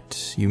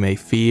not. You may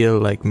feel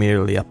like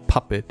merely a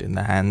puppet in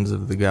the hands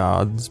of the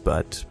gods,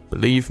 but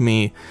believe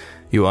me,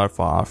 you are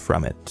far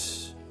from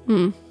it.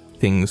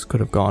 Things could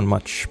have gone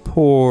much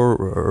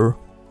poorer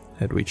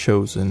had we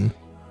chosen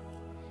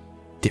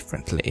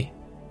differently.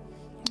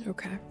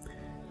 Okay.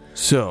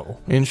 So,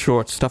 in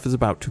short, stuff is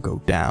about to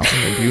go down,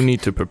 and you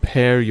need to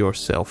prepare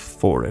yourself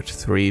for it.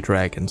 3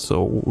 dragon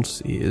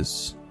souls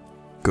is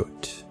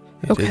good.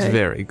 It is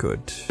very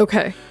good.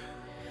 Okay.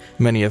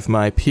 Many of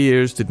my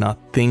peers did not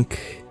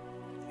think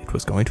it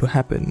was going to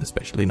happen,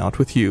 especially not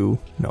with you,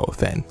 no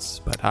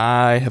offense. But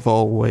I have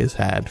always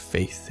had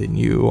faith in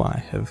you.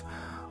 I have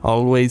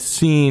always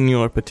seen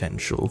your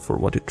potential for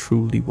what it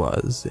truly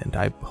was, and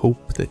I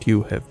hope that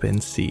you have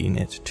been seeing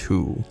it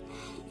too.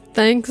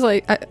 Thanks.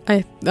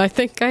 I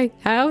think I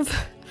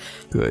have.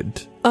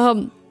 Good.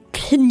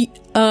 Can you,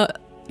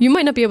 you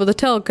might not be able to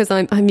tell because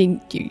I'm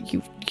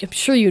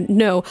sure you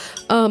know.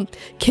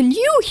 Can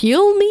you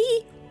heal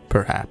me?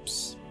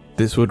 Perhaps.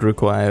 This would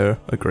require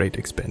a great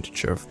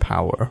expenditure of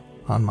power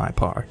on my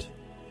part,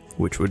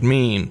 which would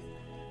mean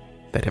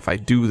that if I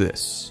do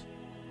this,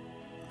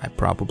 I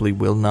probably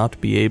will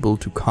not be able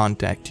to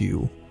contact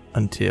you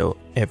until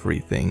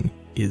everything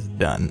is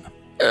done.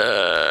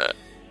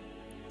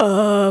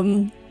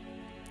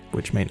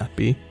 Which may not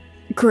be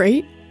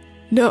great.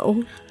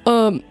 No.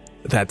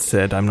 That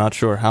said, I'm not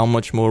sure how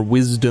much more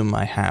wisdom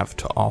I have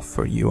to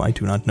offer you. I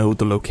do not know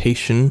the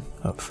location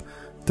of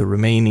the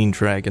remaining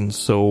dragon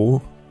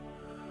soul.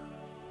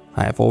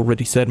 I have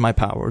already said my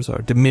powers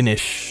are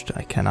diminished.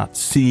 I cannot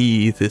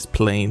see this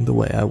plane the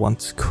way I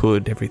once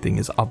could. Everything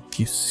is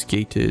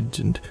obfuscated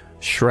and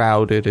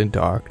shrouded in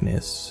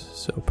darkness.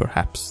 So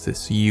perhaps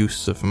this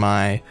use of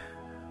my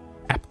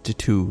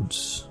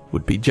aptitudes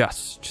would be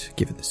just,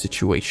 given the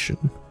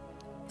situation.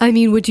 I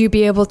mean, would you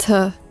be able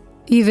to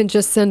even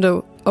just send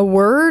a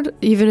word,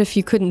 even if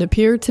you couldn't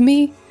appear to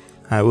me?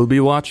 I will be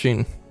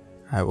watching.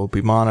 I will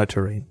be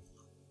monitoring.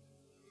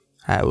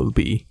 I will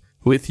be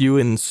with you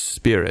in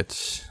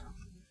spirit.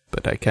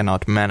 But I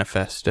cannot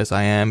manifest as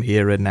I am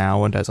here and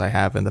now and as I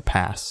have in the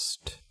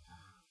past.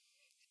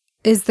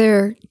 Is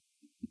there...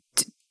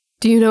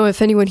 Do you know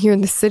if anyone here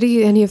in the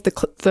city, any of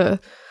the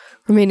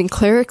remaining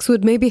clerics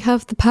would maybe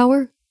have the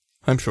power?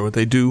 I'm sure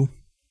they do.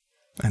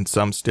 And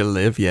some still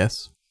live,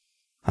 yes.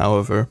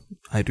 However,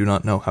 I do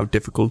not know how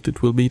difficult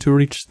it will be to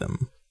reach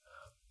them.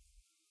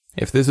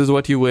 If this is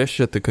what you wish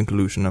at the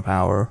conclusion of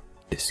our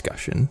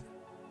discussion,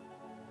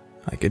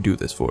 I could do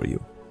this for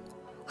you.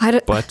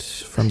 But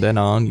from then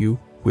on, you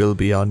will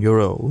be on your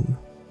own.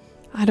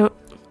 I don't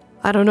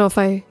know if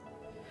I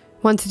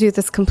want to do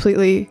this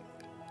completely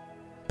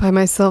by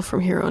myself from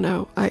here on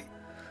out. I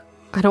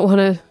don't want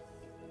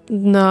to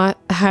not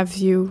have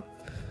you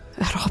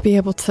at all be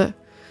able to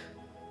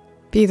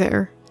be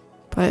there.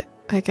 But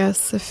I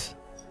guess if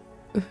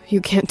you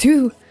can't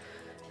do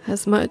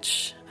as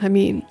much, I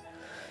mean,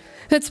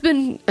 it's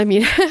been,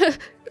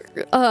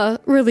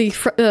 really,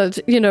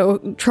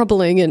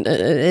 troubling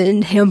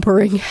and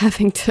hampering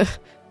having to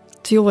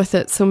deal with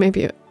it, so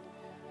maybe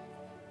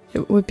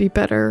it would be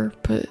better,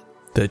 but...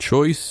 The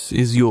choice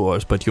is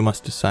yours, but you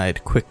must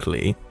decide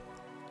quickly.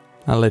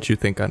 I'll let you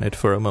think on it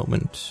for a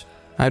moment.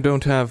 I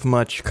don't have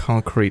much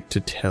concrete to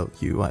tell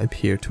you. I'm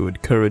here to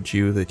encourage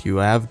you that you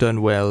have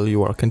done well,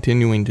 you are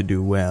continuing to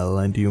do well,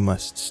 and you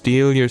must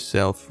steel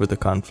yourself for the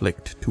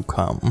conflict to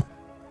come.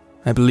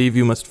 I believe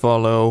you must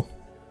follow,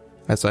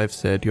 as I've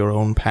said, your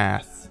own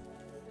path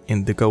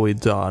in the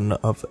goings-on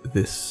of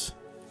this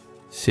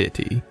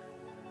city.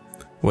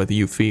 Whether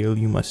you feel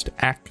you must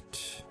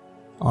act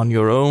on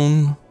your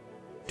own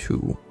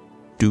to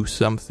do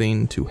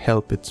something to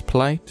help its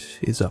plight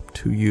is up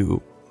to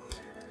you.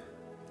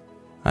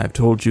 I've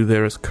told you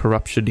there is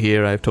corruption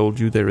here. I've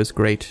told you there is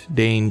great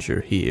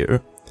danger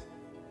here.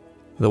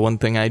 The one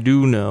thing I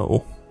do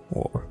know,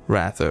 or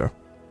rather,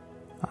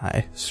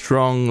 I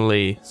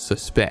strongly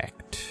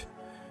suspect,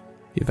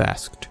 you've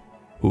asked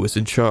who is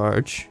in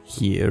charge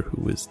here,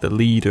 who is the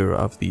leader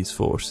of these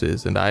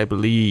forces, and I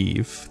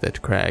believe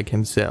that Crag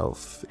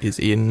himself is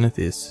in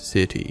this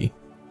city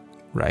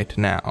right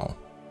now.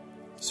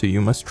 So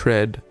you must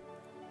tread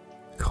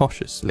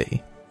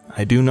cautiously.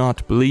 I do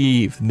not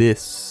believe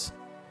this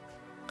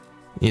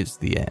is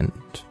the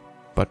end,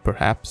 but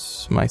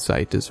perhaps my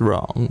sight is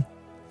wrong.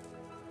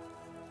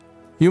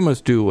 You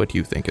must do what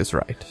you think is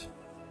right.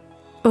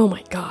 Oh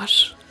my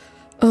gosh.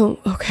 Oh,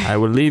 okay. I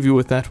will leave you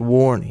with that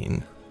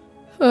warning.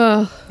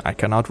 I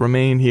cannot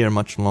remain here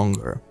much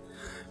longer.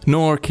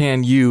 Nor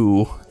can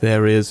you.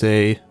 There is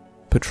a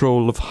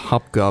patrol of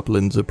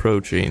hobgoblins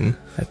approaching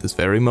at this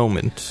very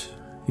moment.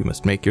 You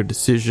must make your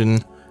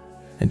decision,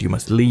 and you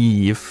must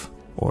leave,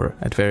 or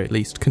at very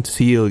least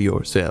conceal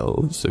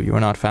yourselves so you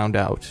are not found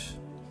out.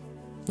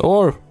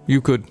 Or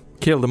you could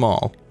kill them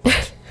all.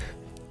 But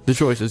the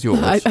choice is yours.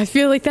 I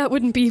feel like that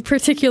wouldn't be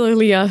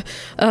particularly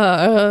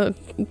under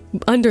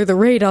the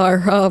radar,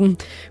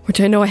 which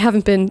I know I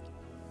haven't been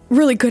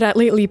really good at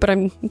lately, but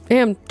I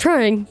am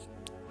trying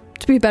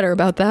to be better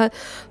about that.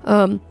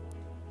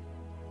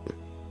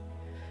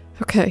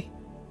 Okay.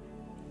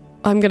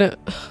 I'm gonna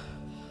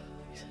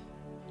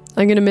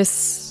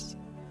miss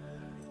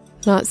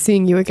not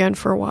seeing you again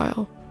for a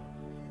while.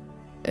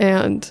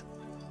 And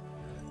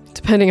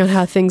depending on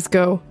how things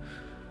go,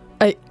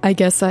 I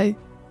guess I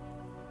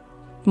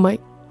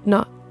might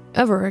not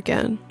ever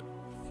again.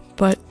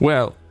 But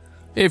well,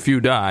 if you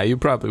die, you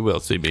probably will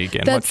see me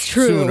again. That's much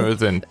true. Sooner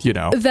than,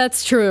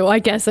 That's true. I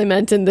guess I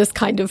meant in this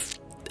kind of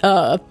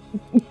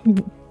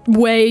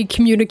way,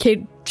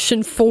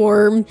 communication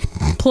form,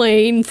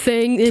 plane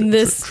thing in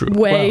this true.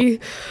 way.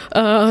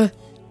 I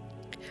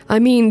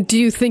mean, do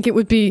you think it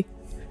would be...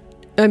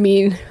 I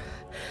mean,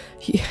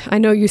 I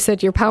know you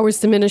said your power's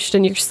diminished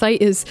and your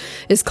sight is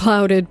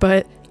clouded,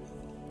 but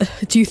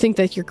do you think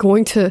that you're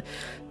going to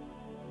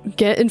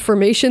get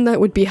information that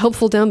would be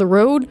helpful down the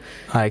road?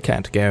 I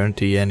can't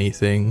guarantee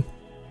anything.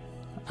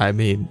 I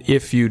mean,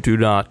 if you do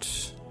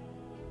not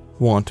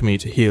want me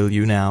to heal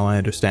you now, I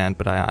understand,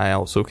 but I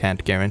also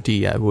can't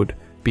guarantee I would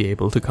be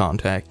able to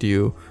contact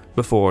you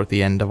before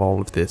the end of all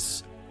of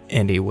this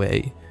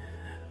anyway.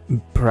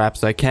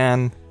 Perhaps I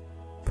can,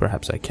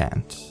 perhaps I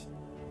can't.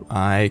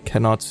 I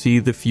cannot see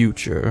the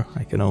future.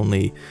 I can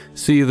only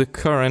see the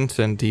current,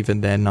 and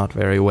even then not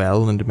very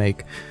well, and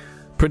make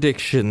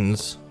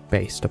predictions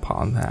based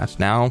upon that.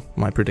 Now,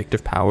 my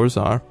predictive powers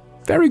are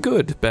very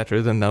good,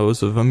 better than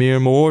those of a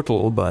mere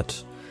mortal,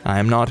 but I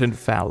am not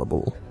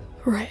infallible.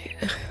 Right.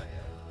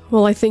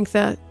 Well, I think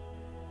that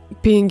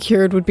being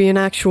cured would be an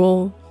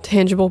actual,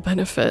 tangible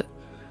benefit.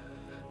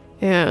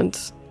 And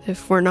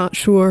if we're not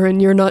sure,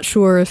 and you're not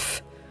sure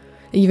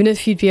even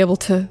if you'd be able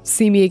to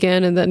see me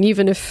again, and then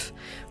even if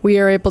we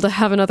are able to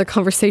have another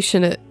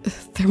conversation,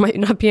 there might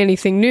not be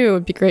anything new.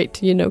 It'd be great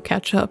to,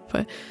 catch up,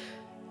 but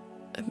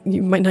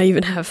you might not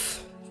even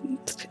have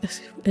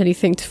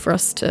anything for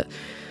us to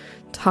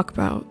talk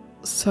about.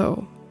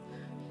 So,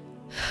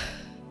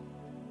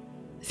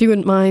 if you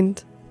wouldn't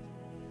mind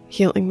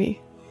healing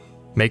me.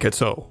 Make it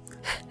so.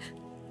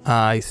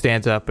 He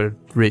stands up and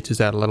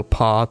reaches out a little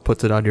paw,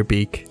 puts it on your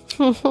beak.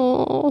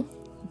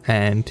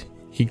 And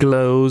he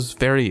glows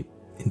very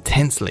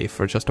intensely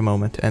for just a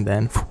moment, and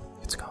then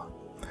it's gone.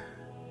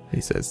 He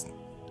says,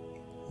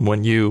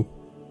 when you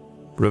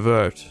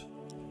revert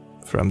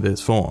from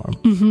this form,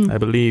 I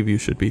believe you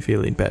should be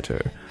feeling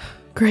better.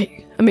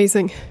 Great.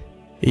 Amazing.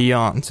 He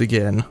yawns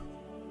again.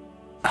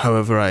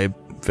 However, I'm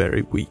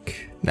very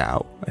weak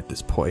now at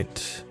this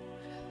point.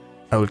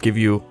 I will give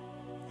you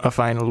a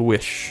final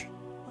wish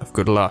of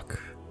good luck,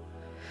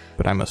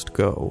 but I must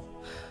go.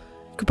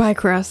 Goodbye,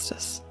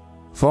 Carastus.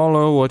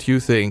 Follow what you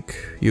think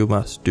you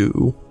must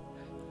do.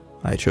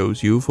 I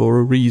chose you for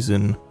a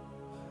reason.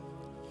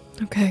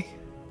 Okay.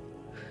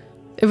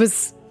 It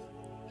was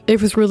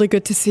really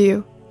good to see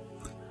you.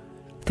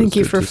 Thank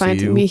you for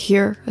finding me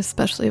here,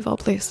 especially of all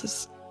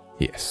places.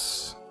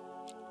 Yes.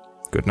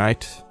 Good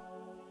night,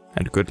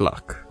 and good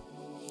luck.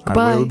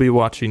 Goodbye. I will be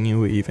watching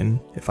you even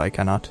if I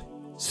cannot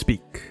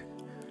speak.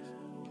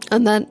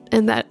 And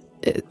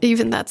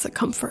even that's a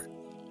comfort.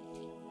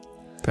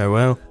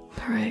 Farewell.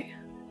 All right.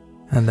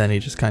 And then he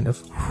just kind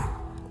of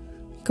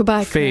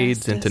Goodbye,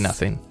 fades Carastus. into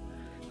nothing.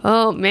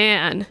 Oh,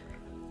 man.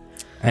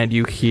 And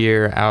you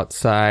hear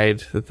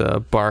outside the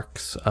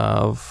barks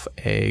of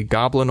a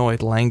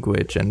goblinoid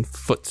language and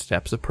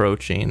footsteps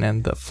approaching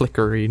and the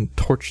flickering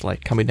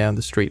torchlight coming down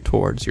the street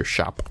towards your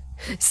shop.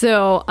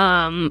 So,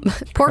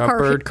 poor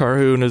Bird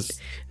Carhoon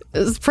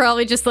is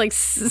probably just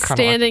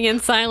standing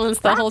in silence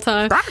the whole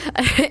time.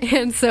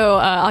 And so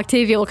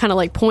Octavia will kind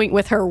of point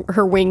with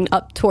her wing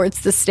up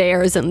towards the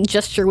stairs and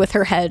gesture with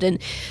her head and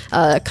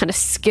kind of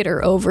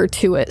skitter over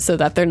to it so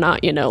that they're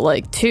not,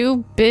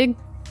 two big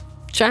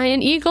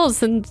giant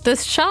eagles in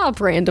this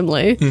shop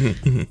randomly.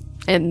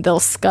 And they'll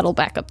scuttle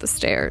back up the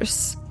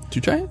stairs. Do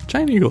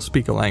giant eagles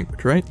speak a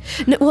language, right?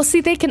 No, well, see,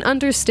 they can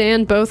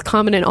understand both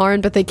Common and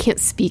Arn, but they can't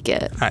speak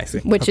it. I see.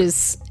 Which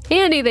is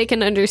handy, they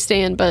can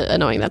understand, but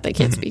annoying that they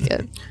can't speak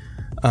it.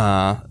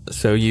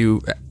 So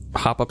you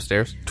hop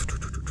upstairs.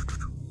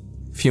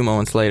 A few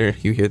moments later,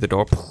 you hear the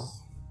door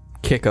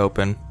kick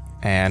open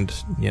and,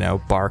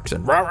 barks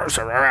and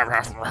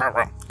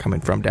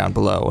coming from down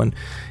below. And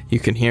you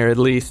can hear at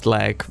least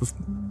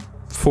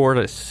 4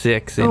 to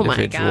 6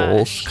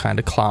 individuals kind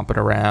of clomping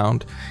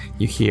around.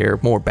 You hear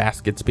more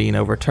baskets being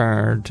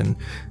overturned and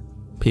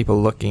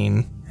people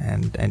looking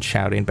and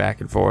shouting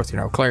back and forth,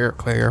 clear,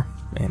 clear,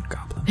 and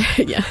goblin.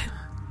 Yeah.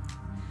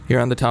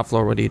 You're on the top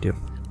floor. What do you do?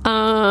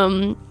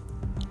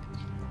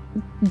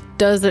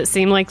 Does it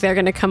seem like they're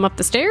going to come up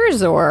the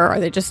stairs, or are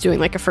they just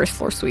doing a first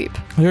floor sweep?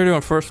 They're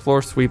doing first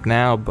floor sweep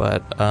now,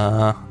 but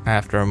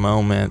after a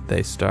moment,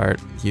 they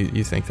start.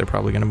 You think they're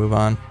probably going to move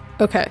on.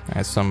 Okay.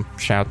 As some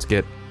shouts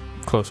get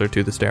closer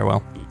to the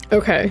stairwell.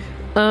 Okay.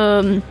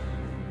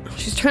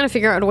 She's trying to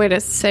figure out a way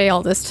to say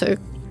all this to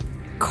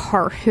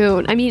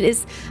Carhoon. I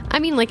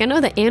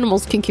know that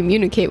animals can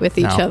communicate with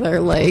each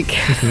other, like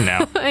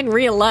No. in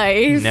real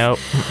life. Nope.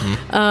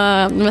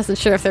 I wasn't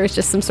sure if there was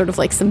just some sort of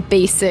like some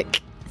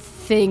basic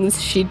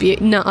things she'd be,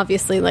 not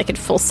obviously like in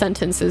full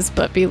sentences,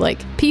 but be like,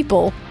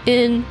 people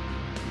in.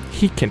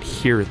 He can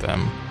hear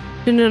them.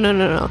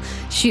 No.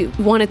 She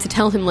wanted to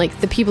tell him like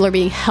the people are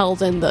being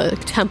held in the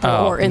temple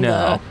or in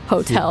the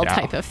hotel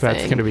type of thing.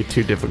 That's going to be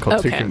too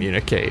difficult to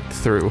communicate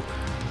through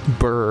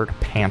bird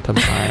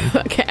pantomime.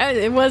 Okay,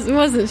 I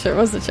wasn't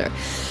sure.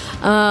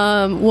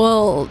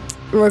 Well,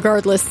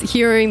 regardless,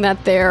 hearing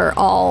that they're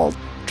all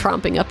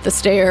tromping up the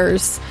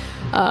stairs,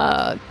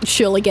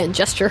 she'll again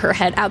gesture her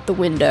head out the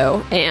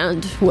window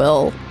and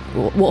will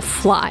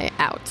fly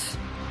out.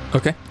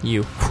 Okay,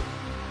 you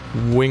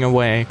wing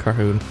away.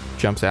 Carhoon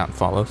jumps out and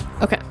follows.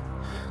 Okay.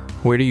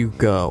 Where do you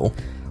go?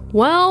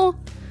 Well,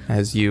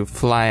 as you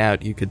fly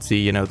out, you could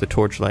see, the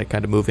torchlight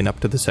kind of moving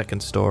up to the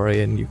second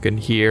story, and you can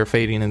hear,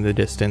 fading in the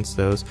distance,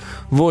 those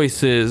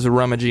voices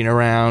rummaging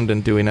around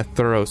and doing a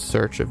thorough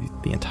search of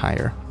the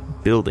entire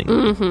building.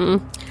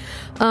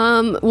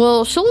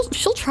 Well,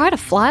 she'll try to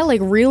fly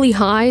like really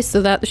high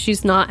so that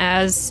she's not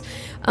as,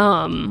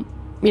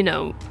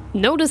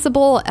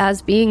 noticeable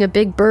as being a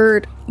big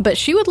bird, but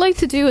she would like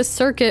to do a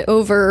circuit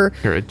over.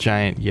 You're a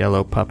giant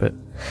yellow puppet.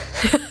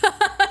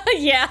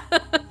 Yeah.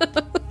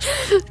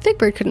 Big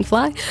bird couldn't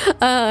fly.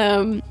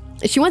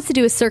 She wants to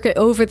do a circuit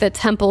over the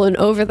temple and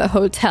over the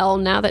hotel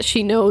now that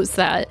she knows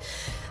that,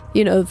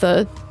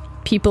 the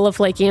people of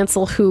Lake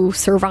Yancel who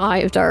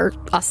survived are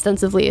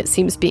ostensibly, it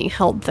seems, being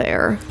held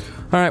there.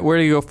 All right, where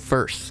do you go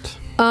first?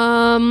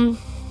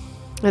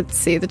 Let's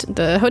see.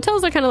 The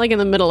hotels are kind of like in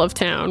the middle of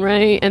town,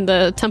 right? And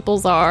the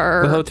temples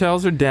are... The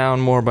hotels are down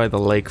more by the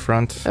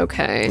lakefront.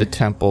 Okay. The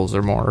temples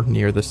are more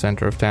near the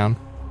center of town.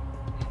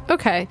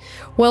 Okay.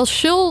 Well,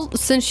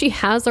 since she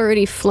has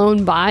already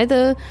flown by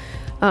the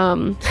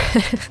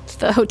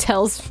the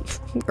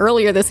hotels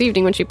earlier this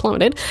evening when she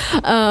plummeted,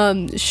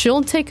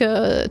 she'll take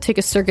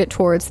a circuit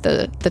towards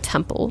the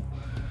temple.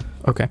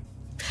 Okay.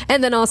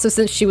 And then also,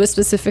 since she was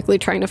specifically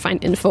trying to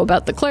find info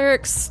about the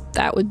clerics,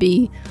 that would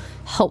be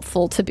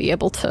helpful to be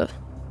able to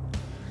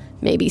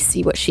maybe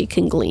see what she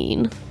can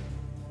glean.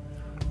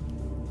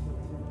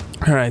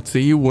 All right, so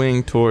you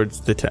wing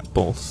towards the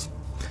temples.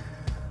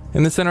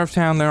 In the center of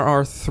town, there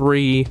are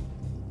 3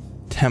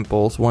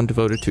 temples, one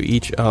devoted to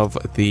each of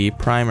the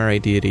primary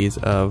deities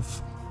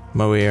of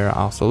Moir,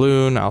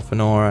 Al-Saloon,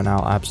 Al-Fanor, and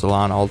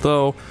Al-Absalon,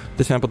 although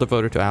the temple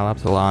devoted to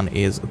Al-Absalon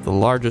is the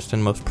largest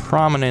and most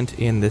prominent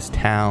in this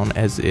town,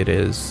 as it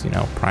is,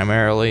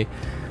 primarily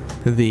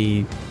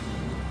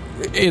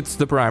it's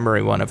the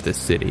primary one of this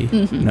city,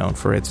 known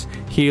for its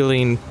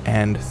healing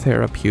and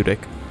therapeutic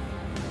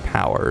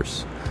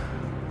powers.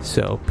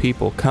 So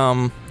people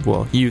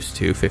used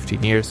to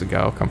 15 years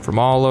ago, come from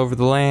all over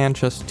the land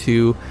just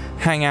to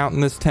hang out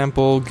in this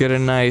temple, get a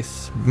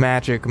nice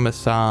magic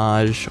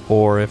massage,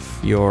 or if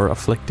you're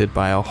afflicted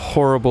by a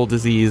horrible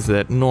disease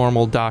that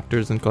normal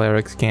doctors and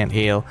clerics can't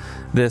heal,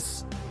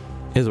 this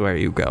is where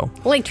you go.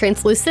 Like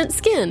translucent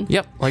skin.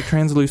 Yep, like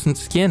translucent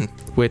skin,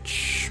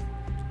 which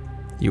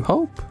you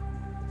hope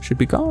should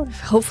be gone.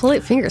 Hopefully,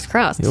 fingers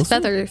crossed.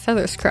 Feathers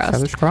crossed.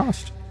 Feathers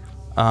crossed.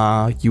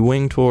 You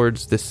wing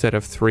towards this set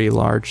of 3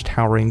 large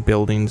towering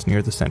buildings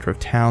near the center of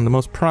town. The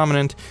most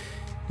prominent,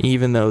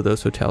 even though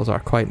those hotels are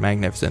quite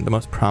magnificent, the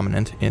most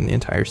prominent in the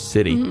entire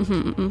city.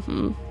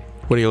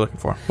 What are you looking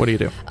for? What do you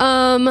do?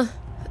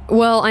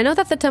 Well, I know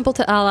that the temple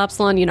to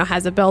Al-Absalon,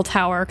 has a bell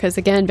tower, because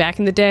again, back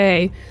in the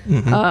day,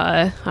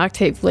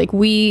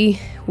 wee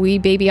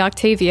baby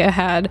Octavia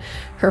had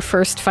her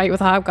first fight with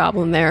a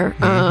hobgoblin there.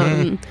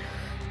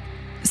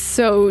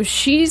 So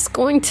she's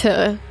going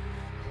to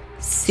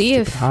see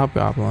if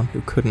hobgoblin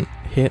who couldn't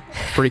hit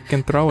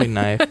freaking throwing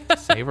knife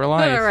save her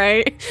life. All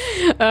right.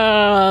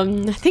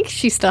 I think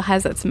she still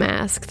has its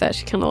mask that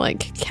she kind of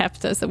like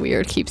kept as a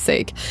weird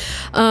keepsake.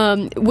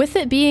 With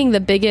it being the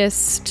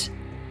biggest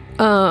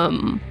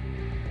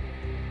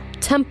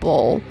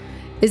temple,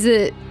 does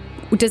it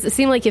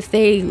seem like if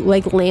they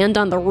like land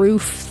on the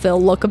roof, they'll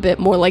look a bit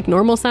more like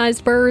normal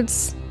sized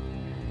birds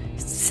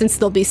since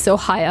they'll be so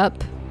high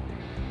up?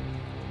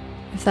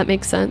 If that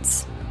makes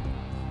sense.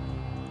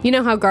 You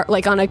know how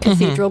on a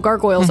cathedral,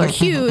 gargoyles are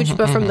huge,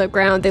 but from the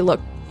ground they look,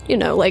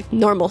 like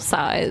normal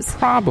size.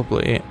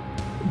 Probably.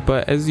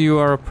 But as you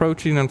are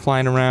approaching and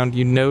flying around,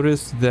 you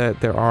notice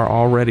that there are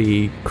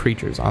already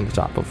creatures on the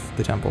top of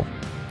the temple.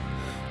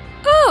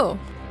 Oh,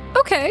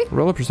 okay.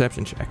 Roll a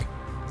perception check.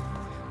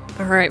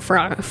 All right,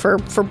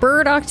 for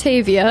Bird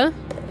Octavia,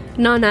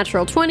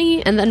 non-natural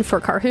 20, and then for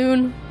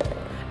Carhoon,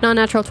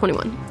 non-natural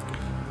 21.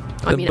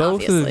 Both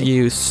obviously. of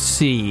you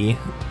see,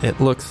 it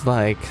looks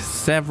like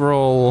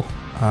several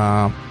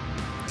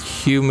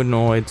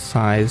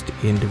humanoid-sized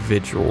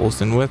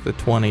individuals, and with the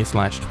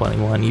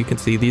 20/21, you can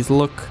see these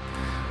look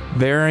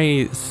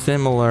very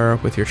similar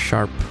with your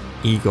sharp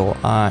eagle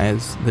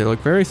eyes. They look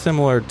very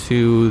similar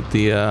to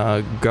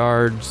the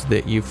guards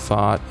that you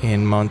fought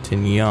in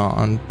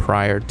Montignon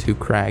prior to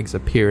Crag's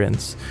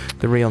appearance,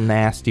 the real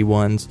nasty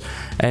ones.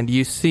 And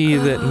you see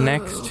that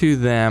next to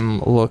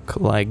them look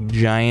like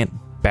giant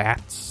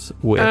bats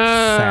with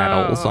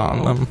saddles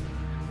on them.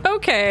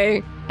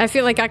 Okay. I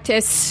feel like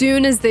as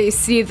soon as they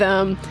see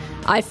them,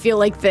 I feel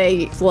like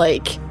they,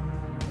 like,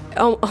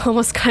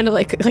 almost kind of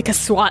like a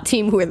SWAT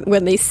team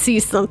when they see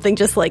something,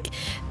 just like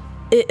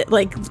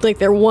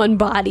their one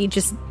body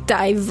just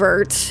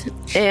divert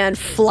and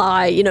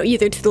fly,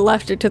 either to the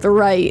left or to the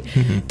right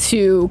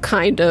to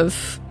kind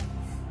of,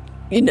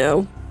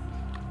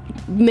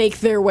 make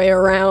their way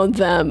around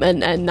them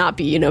and not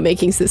be,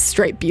 making this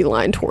straight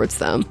beeline towards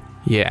them.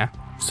 Yeah.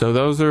 So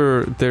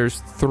there's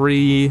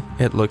three,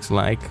 it looks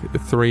like,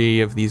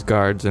 three of these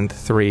guards and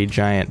three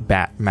giant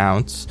bat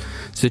mounts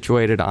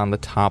situated on the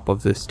top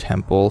of this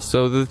temple.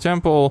 So the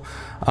temple,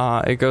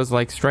 it goes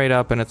like straight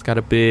up, and it's got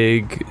a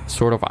big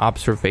sort of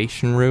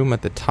observation room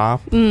at the top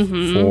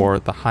for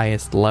the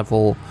highest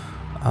level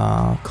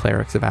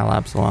clerics of Al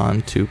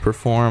Absalon to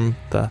perform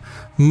the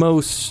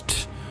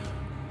most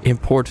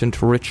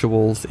important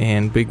rituals,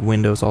 and big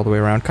windows all the way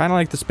around. Kind of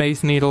like the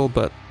Space Needle,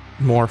 but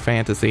more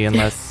fantasy and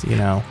less,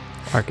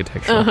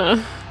 architectural.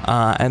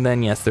 And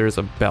then, yes, there's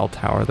a bell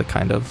tower that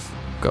kind of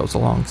goes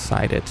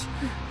alongside it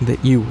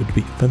that you would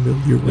be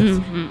familiar with.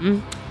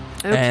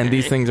 Okay. And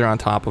these things are on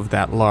top of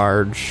that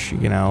large,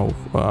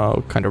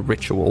 kind of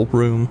ritual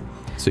room.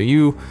 So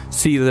you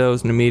see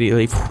those and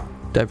immediately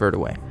divert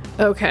away.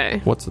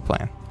 Okay. What's the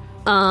plan?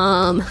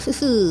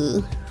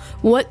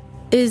 What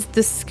is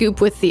the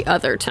scoop with the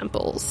other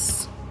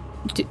temples?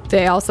 Do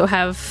they also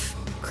have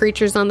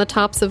creatures on the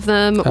tops of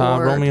them?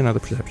 Or Roll me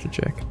another perception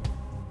check.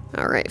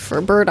 All right,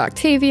 for Bird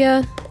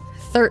Octavia,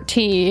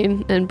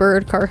 13, and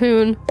Bird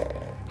Carhoon,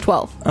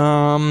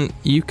 12.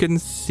 You can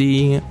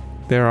see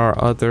there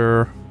are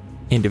other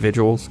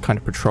individuals kind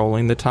of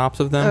patrolling the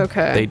tops of them.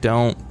 Okay. They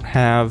don't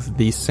have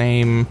the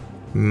same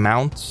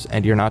mounts,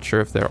 and you're not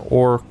sure if they're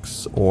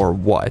orcs or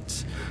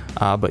what,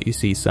 but you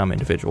see some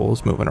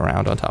individuals moving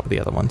around on top of the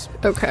other ones.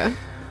 Okay.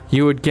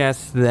 You would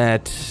guess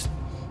that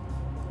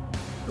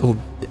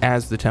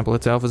as the temple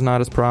itself is not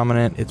as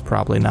prominent, it's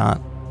probably not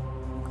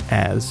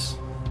as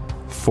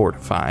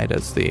fortified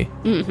as the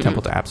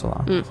Temple to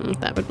Absalom.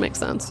 That would make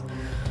sense.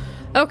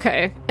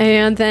 Okay.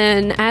 And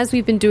then as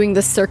we've been doing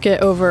this circuit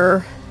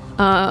over,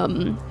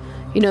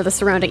 the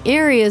surrounding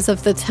areas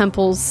of the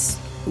temples,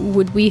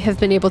 would we have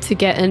been able to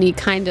get any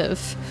kind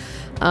of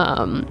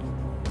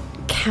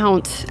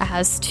count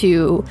as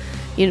to,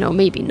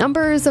 maybe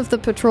numbers of the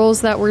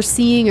patrols that we're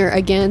seeing, or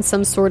again,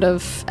 some sort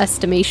of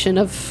estimation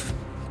of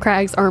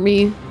Crag's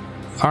army?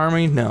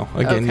 No.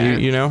 Again, Okay.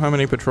 you know how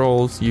many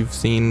patrols you've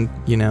seen,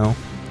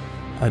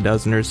 a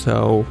dozen or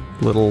so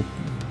little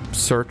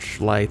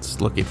searchlights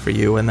looking for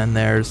you, and then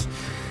there's,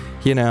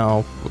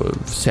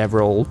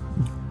 several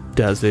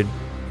dozen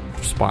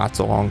spots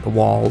along the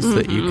walls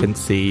that you can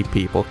see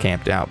people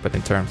camped out. But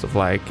in terms of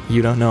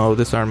you don't know,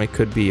 this army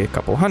could be a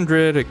couple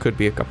hundred, it could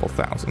be a couple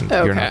thousand.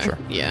 Okay. You're not sure.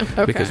 Yeah.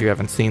 Okay. Because you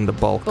haven't seen the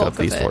bulk of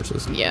these it.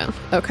 forces. Yeah.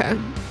 Okay.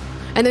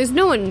 And there's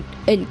no one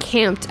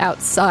encamped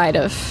outside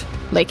of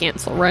Lake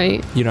Ansel,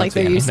 right? You don't like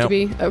see there any, used nope.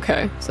 to be?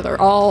 Okay. So they're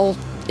all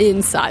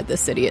inside the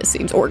city, it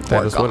seems, or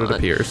That is gone. what it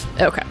appears.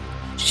 Okay.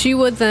 She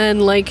would then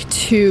like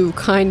to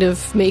kind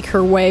of wing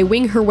her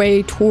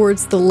way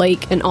towards the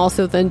lake, and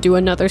also then do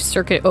another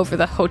circuit over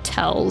the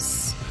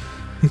hotels.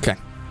 Okay.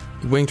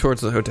 Wing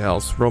towards the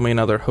hotels. Roll me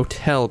another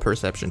hotel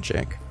perception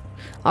check.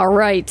 All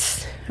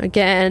right.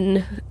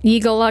 Again,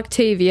 Eagle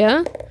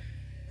Octavia,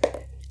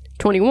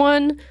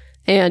 21,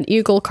 and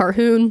Eagle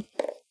Carhoon,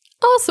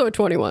 also a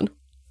 21.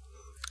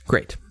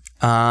 Great.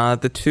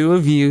 The two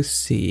of you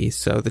see,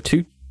 so the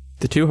two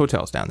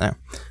hotels down there,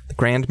 the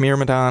Grand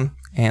Myrmidon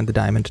and the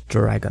Diamond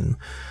Dragon.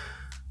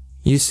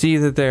 You see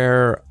that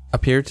there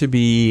appear to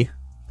be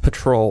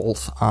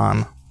patrols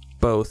on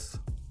both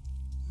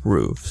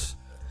roofs.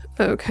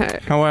 Okay.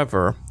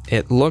 However,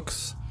 it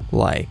looks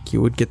like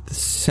you would get the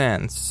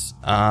sense,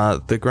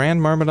 the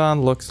Grand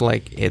Myrmidon looks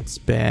like it's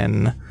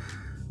been,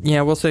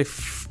 we'll say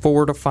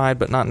fortified,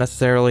 but not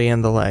necessarily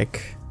in the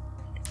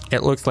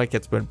it looks like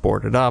it's been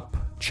boarded up,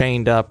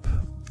 chained up,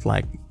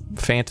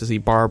 fantasy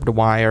barbed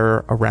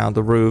wire around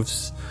the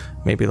roofs,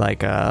 maybe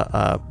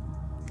a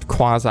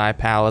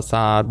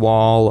quasi-palisade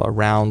wall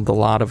around the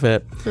lot of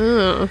it.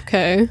 Oh,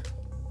 okay.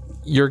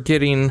 You're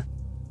getting,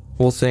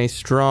 we'll say,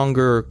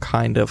 stronger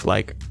kind of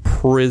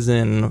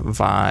prison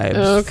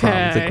vibes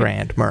from the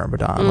Grand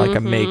Myrmidon, like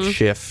a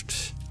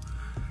makeshift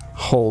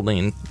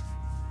holding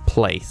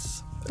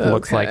place.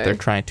 Looks like they're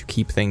trying to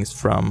keep things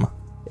from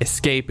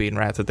escaping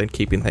rather than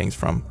keeping things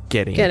from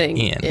getting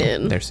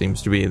in.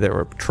 There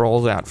were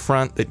patrols out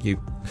front that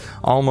you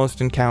almost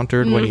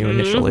encountered when you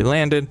initially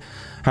landed.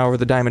 However,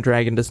 the Diamond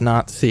Dragon does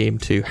not seem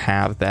to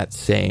have that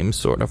same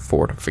sort of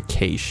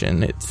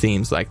fortification. It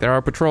seems like there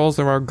are patrols,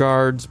 there are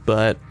guards,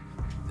 but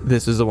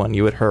this is the one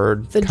you had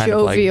heard The kind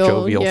jovial, of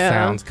jovial yeah.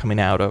 sounds coming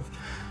out of.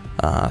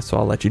 So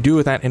I'll let you do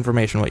with that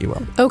information what you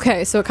will.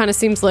 Okay, so it kind of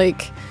seems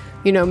like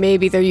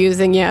maybe they're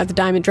using, the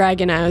Diamond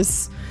Dragon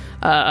as,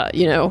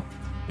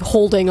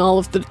 holding all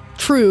of the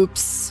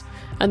troops,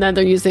 and then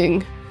they're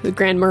using the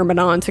Grand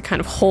Myrmidon to kind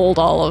of hold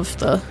all of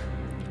the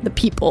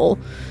people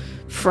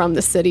from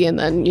the city, and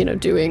then,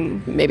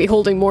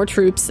 holding more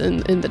troops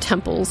in the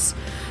temples.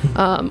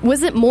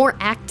 Was it more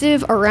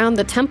active around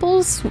the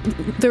temples?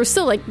 There was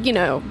still,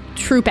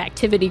 troop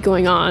activity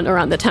going on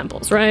around the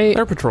temples, right?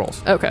 They're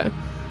patrols. Okay.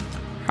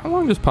 How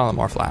long does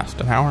polymorph last?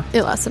 An hour?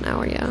 It lasts an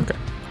hour, yeah. Okay.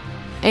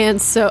 And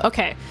so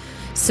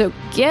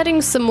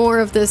getting some more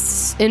of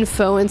this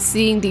info and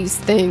seeing these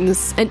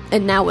things,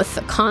 and now with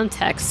the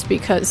context,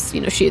 because,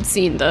 she had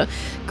seen the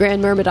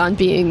Grand Myrmidon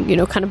being,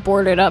 kind of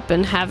boarded up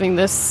and having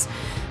this,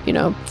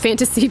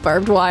 fantasy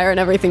barbed wire and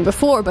everything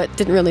before, but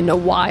didn't really know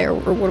why or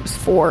what it was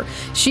for.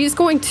 She's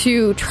going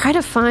to try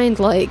to find,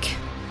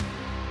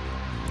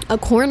 a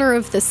corner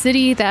of the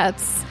city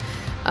that's,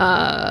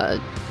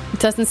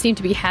 doesn't seem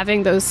to be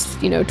having those,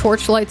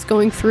 torch lights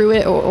going through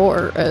it,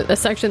 or a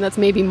section that's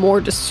maybe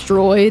more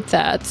destroyed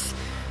that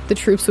the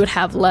troops would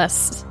have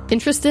less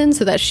interest in,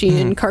 so that she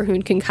and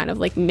Carhoon can kind of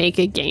make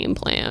a game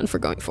plan for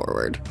going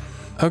forward.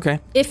 Okay.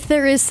 If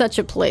there is such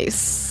a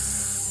place.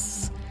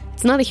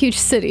 It's not a huge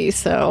city,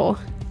 so...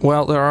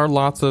 Well, there are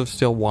lots of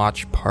still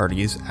watch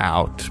parties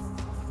out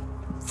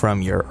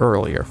from your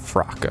earlier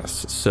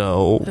fracas,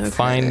 so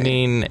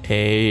finding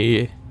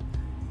a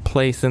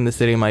place in the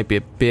city might be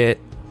a bit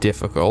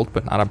difficult,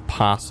 but not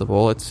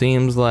impossible. It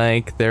seems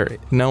like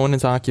no one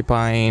is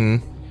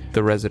occupying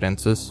the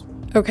residences.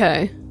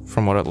 Okay.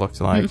 From what it looks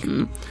like.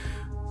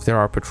 There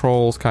are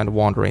patrols kind of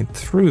wandering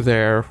through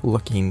there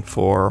looking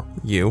for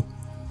you,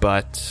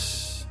 but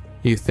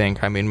you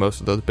think, most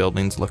of those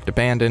buildings looked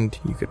abandoned.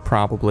 You could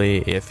probably,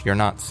 if you're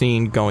not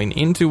seen going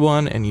into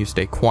one and you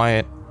stay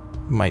quiet,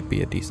 might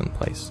be a decent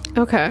place.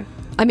 Okay.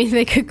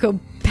 they could go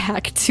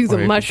back to the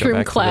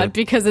mushroom cloud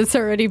because it's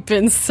already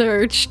been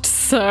searched,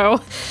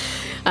 so...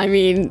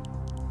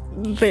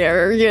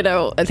 they're,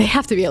 they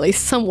have to be at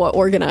least somewhat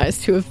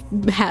organized to have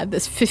had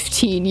this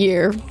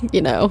 15-year,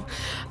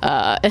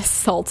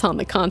 assault on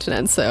the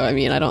continent. So,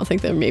 I don't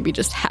think they're maybe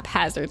just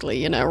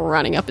haphazardly,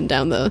 running up and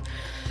down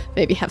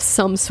maybe have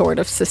some sort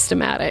of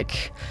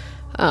systematic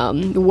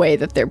way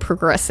that they're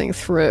progressing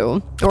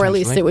through. Or at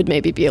least it would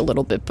maybe be a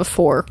little bit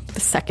before the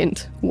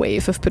second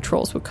wave of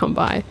patrols would come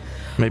by.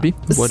 Maybe.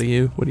 What do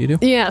you do?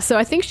 Yeah, so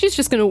I think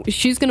she's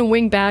gonna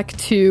wing back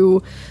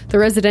to the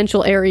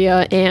residential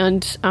area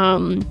and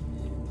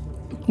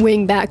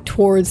wing back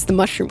towards the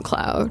mushroom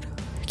cloud,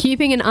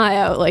 keeping an eye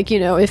out,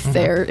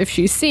 if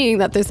she's seeing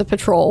that there's a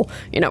patrol,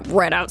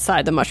 right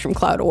outside the mushroom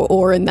cloud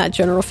or in that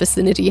general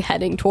vicinity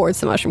heading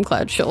towards the mushroom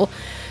cloud, she'll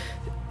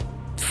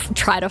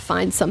try to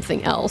find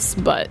something else.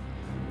 But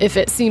if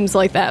it seems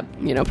like that,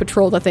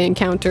 patrol that they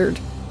encountered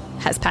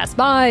has passed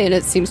by and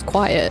it seems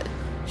quiet,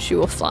 she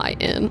will fly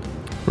in.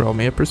 Roll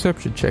me a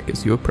perception check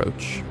as you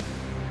approach.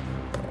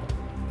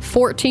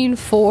 14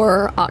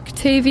 for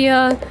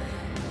Octavia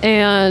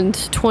and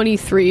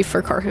 23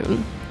 for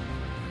Carhoon.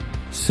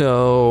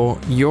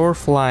 So you're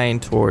flying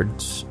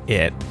towards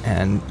it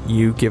and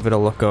you give it a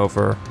look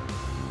over.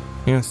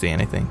 You don't see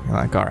anything. You're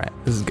like, all right,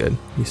 this is good.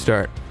 You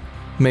start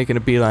making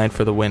a beeline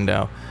for the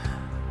window.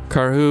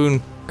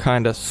 Carhoon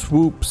kind of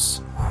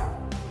swoops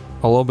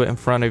a little bit in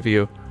front of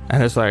you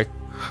and it's like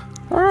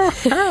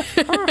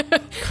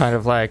kind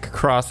of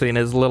crossing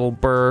his little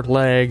bird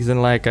legs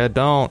and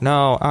don't,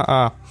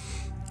 no,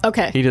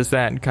 Okay. He does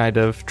that and kind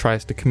of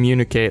tries to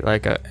communicate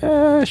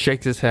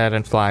shakes his head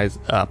and flies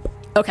up.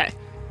 Okay.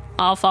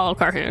 I'll follow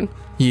Carhoon.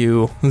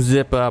 You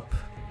zip up.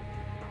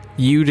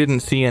 You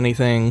didn't see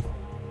anything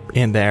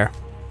in there,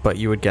 but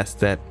you would guess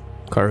that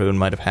Carhoon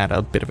might have had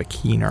a bit of a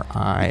keener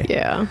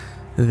eye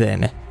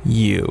than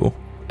you.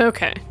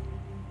 Okay.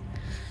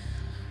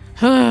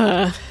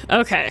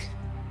 Okay.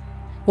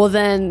 Well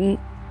then,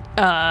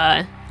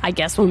 I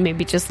guess we'll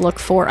maybe just look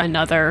for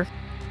another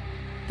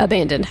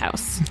abandoned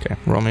house. Okay,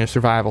 roll me a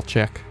survival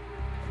check.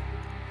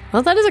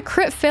 Well, that is a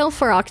crit fail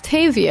for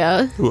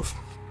Octavia. Oof.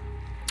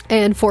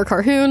 And for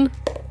Carhoon,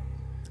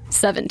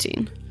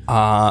 17.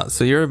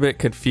 So you're a bit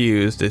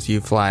confused as you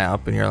fly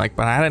up and you're like,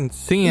 but I didn't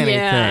see anything.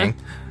 Yeah.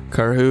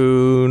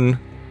 Carhoon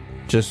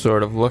just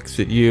sort of looks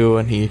at you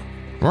and he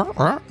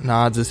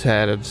nods his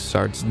head and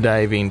starts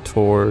diving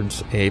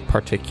towards a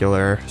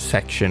particular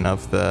section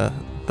of the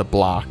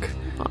block.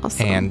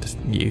 Awesome. And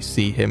you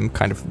see him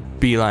kind of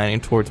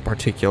beelining towards a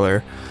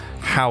particular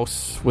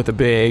house with a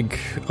big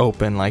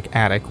open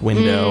attic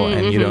window,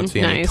 and you don't see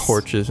any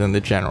torches in the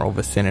general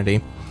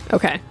vicinity.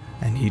 Okay.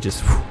 And he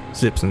just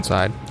zips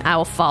inside. I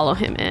will follow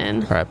him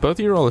in. All right, both of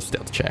you roll a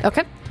stealth check.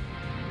 Okay.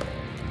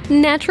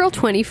 Natural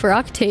 20 for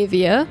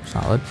Octavia.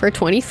 Solid. For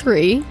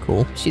 23.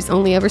 Cool. She's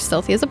only ever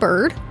stealthy as a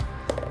bird.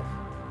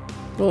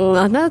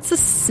 Well,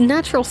 that's a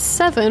natural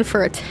 7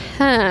 for a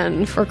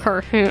 10 for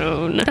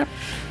Carhoon.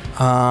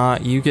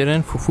 You get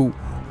in.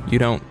 You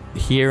don't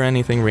hear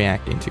anything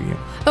reacting to you.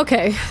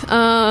 Okay.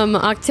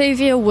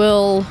 Octavia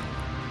will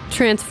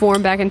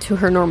transform back into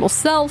her normal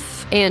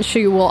self, and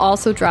she will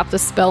also drop the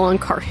spell on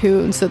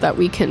Carhoon so that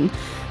we can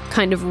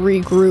kind of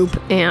regroup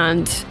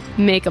and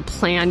make a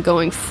plan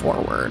going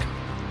forward.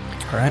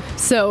 All right.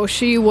 So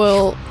she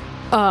will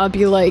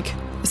be like,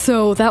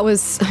 so that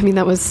was,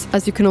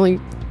 as you can only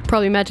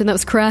probably imagine, that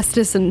was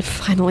Carastus, and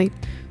finally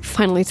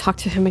talk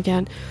to him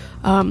again.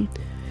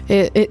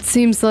 It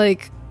seems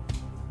like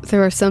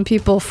there are some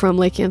people from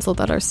Lake Ansel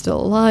that are still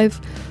alive.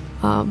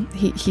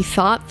 He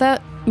thought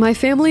that my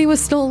family was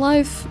still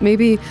alive,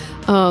 maybe,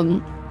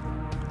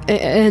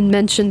 and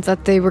mentioned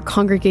that they were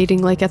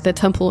congregating like at the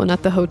temple and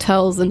at the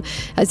hotels. And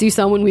as you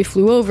saw when we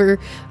flew over,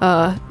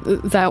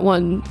 that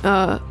one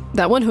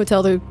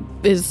hotel there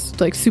is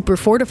like super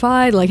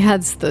fortified, like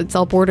it's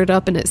all boarded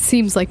up, and it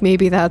seems like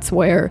maybe that's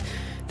where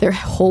they're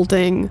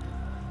holding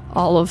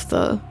all of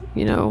the,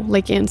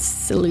 Lake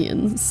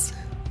Ancilians.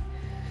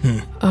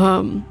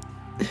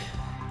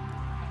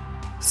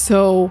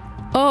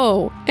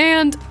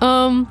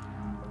 And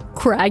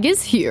Crag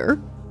is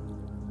here.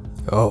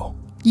 Oh.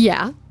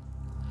 Yeah.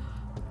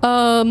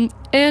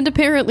 And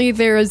apparently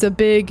there is a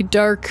big,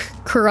 dark,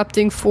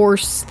 corrupting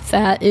force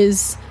that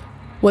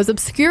was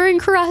obscuring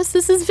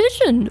Carastus's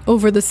vision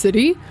over the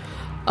city.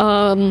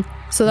 So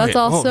that's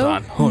hold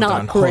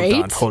not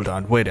great. Hold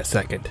on, wait a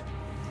second.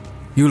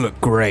 You look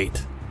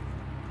great.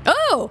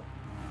 Oh!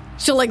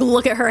 She'll,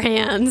 look at her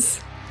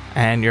hands.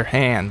 And your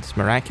hands,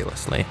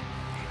 miraculously,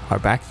 are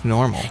back to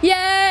normal.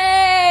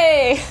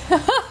 Yay!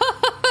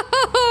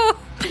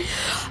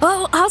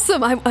 Oh,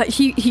 awesome! I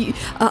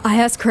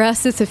asked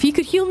Carastus if he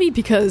could heal me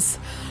because,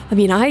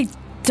 I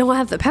don't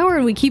have the power,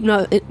 and we keep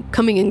not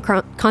coming in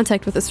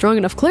contact with a strong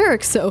enough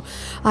cleric. So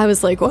I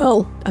was like,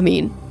 well,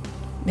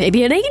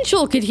 maybe an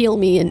angel could heal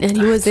me, and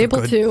he was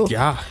able to.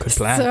 Yeah, good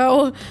plan.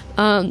 So,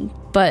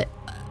 but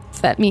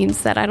that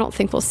means that I don't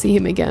think we'll see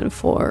him again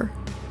for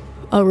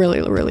a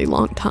really, really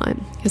long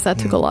time, because that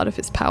took a lot of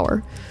his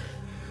power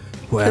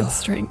and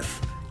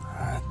strength.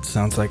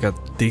 Sounds like a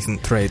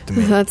decent trade to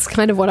me. That's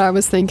kind of what I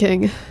was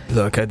thinking.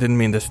 Look, I didn't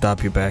mean to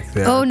stop you back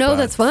there. Oh, no,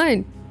 that's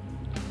fine.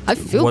 I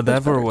feel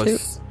whatever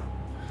was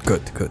too.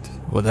 Good.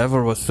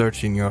 Whatever was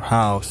searching your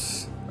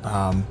house,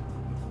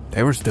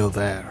 they were still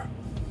there.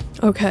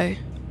 Okay.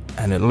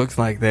 And it looks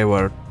like they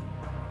were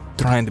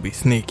trying to be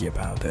sneaky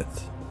about it.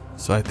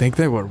 So I think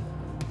they were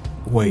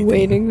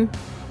waiting.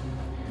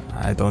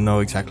 I don't know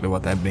exactly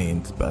what that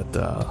means, but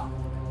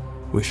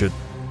we should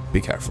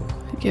be careful.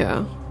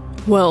 Yeah.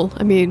 Well,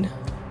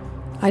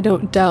 I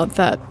don't doubt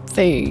that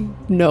they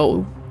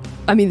know.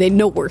 They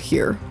know we're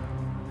here.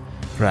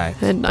 Right.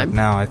 And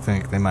now I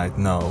think they might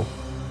know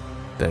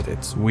that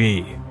it's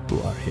we who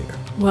are here.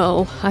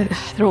 Well, I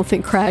don't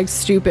think Crag's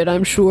stupid.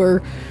 I'm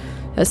sure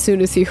as soon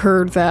as he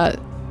heard that,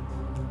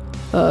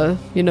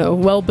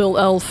 well-built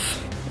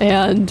elf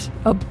and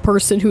a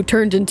person who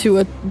turned into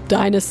a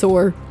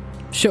dinosaur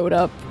showed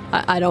up.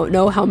 I don't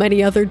know how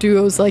many other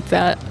duos like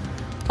that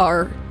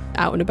are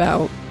out and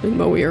about in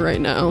Moir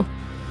right now.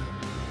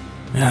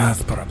 Yeah,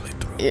 that's probably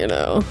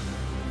true.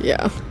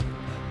 Yeah.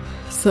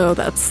 So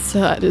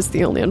that is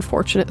the only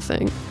unfortunate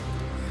thing.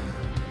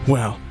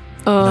 Well,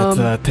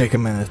 let's take a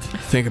minute,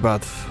 think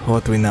about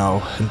what we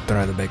know, and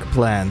try to make a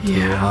plan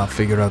to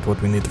figure out what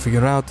we need to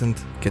figure out and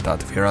get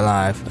out of here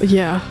alive.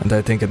 Yeah. And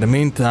I think in the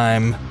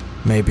meantime,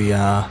 maybe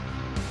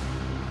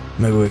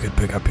we could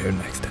pick up here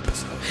next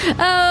episode.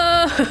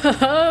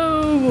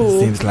 Oh! It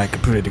seems like a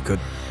pretty good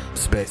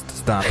space to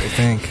stop, I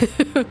think.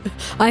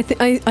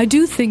 I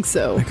do think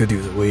so. I could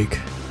use a week.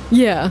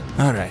 Yeah.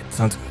 All right,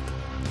 sounds good.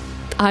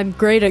 I'm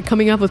great at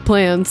coming up with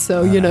plans,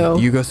 so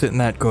You go sit in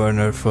that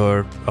corner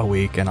for a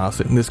week, and I'll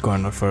sit in this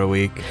corner for a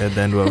week, and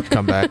then we'll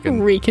come back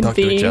and reconvene. Talk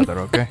to each other,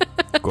 okay?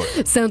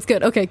 Good. Sounds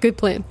good. Okay, good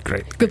plan.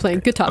 Great. Good plan.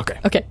 Good talk.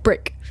 Okay,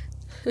 break.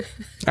 All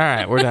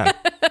right, we're done.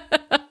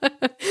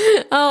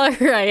 All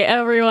right,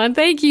 everyone.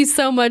 Thank you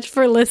so much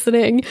for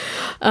listening.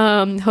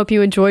 Hope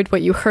you enjoyed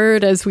what you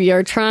heard, as we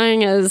are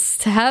trying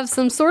to have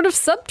some sort of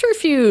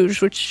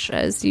subterfuge, which,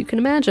 as you can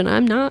imagine,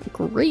 I'm not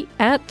great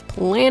at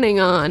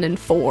planning on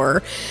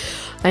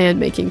and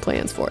making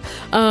plans for.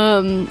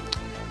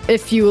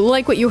 If you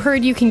like what you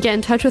heard, you can get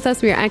in touch with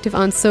us. We are active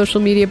on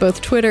social media,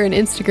 both Twitter and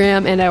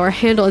Instagram, and our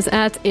handle is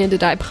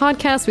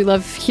 @AndToDie_podcast. We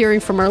love hearing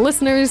from our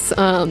listeners,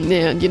 and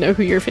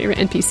who your favorite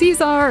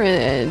NPCs are,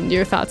 and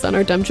your thoughts on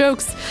our dumb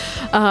jokes,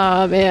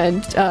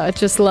 and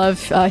just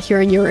love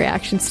hearing your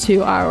reactions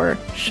to our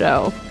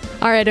show.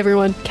 All right,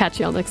 everyone, catch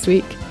y'all next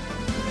week.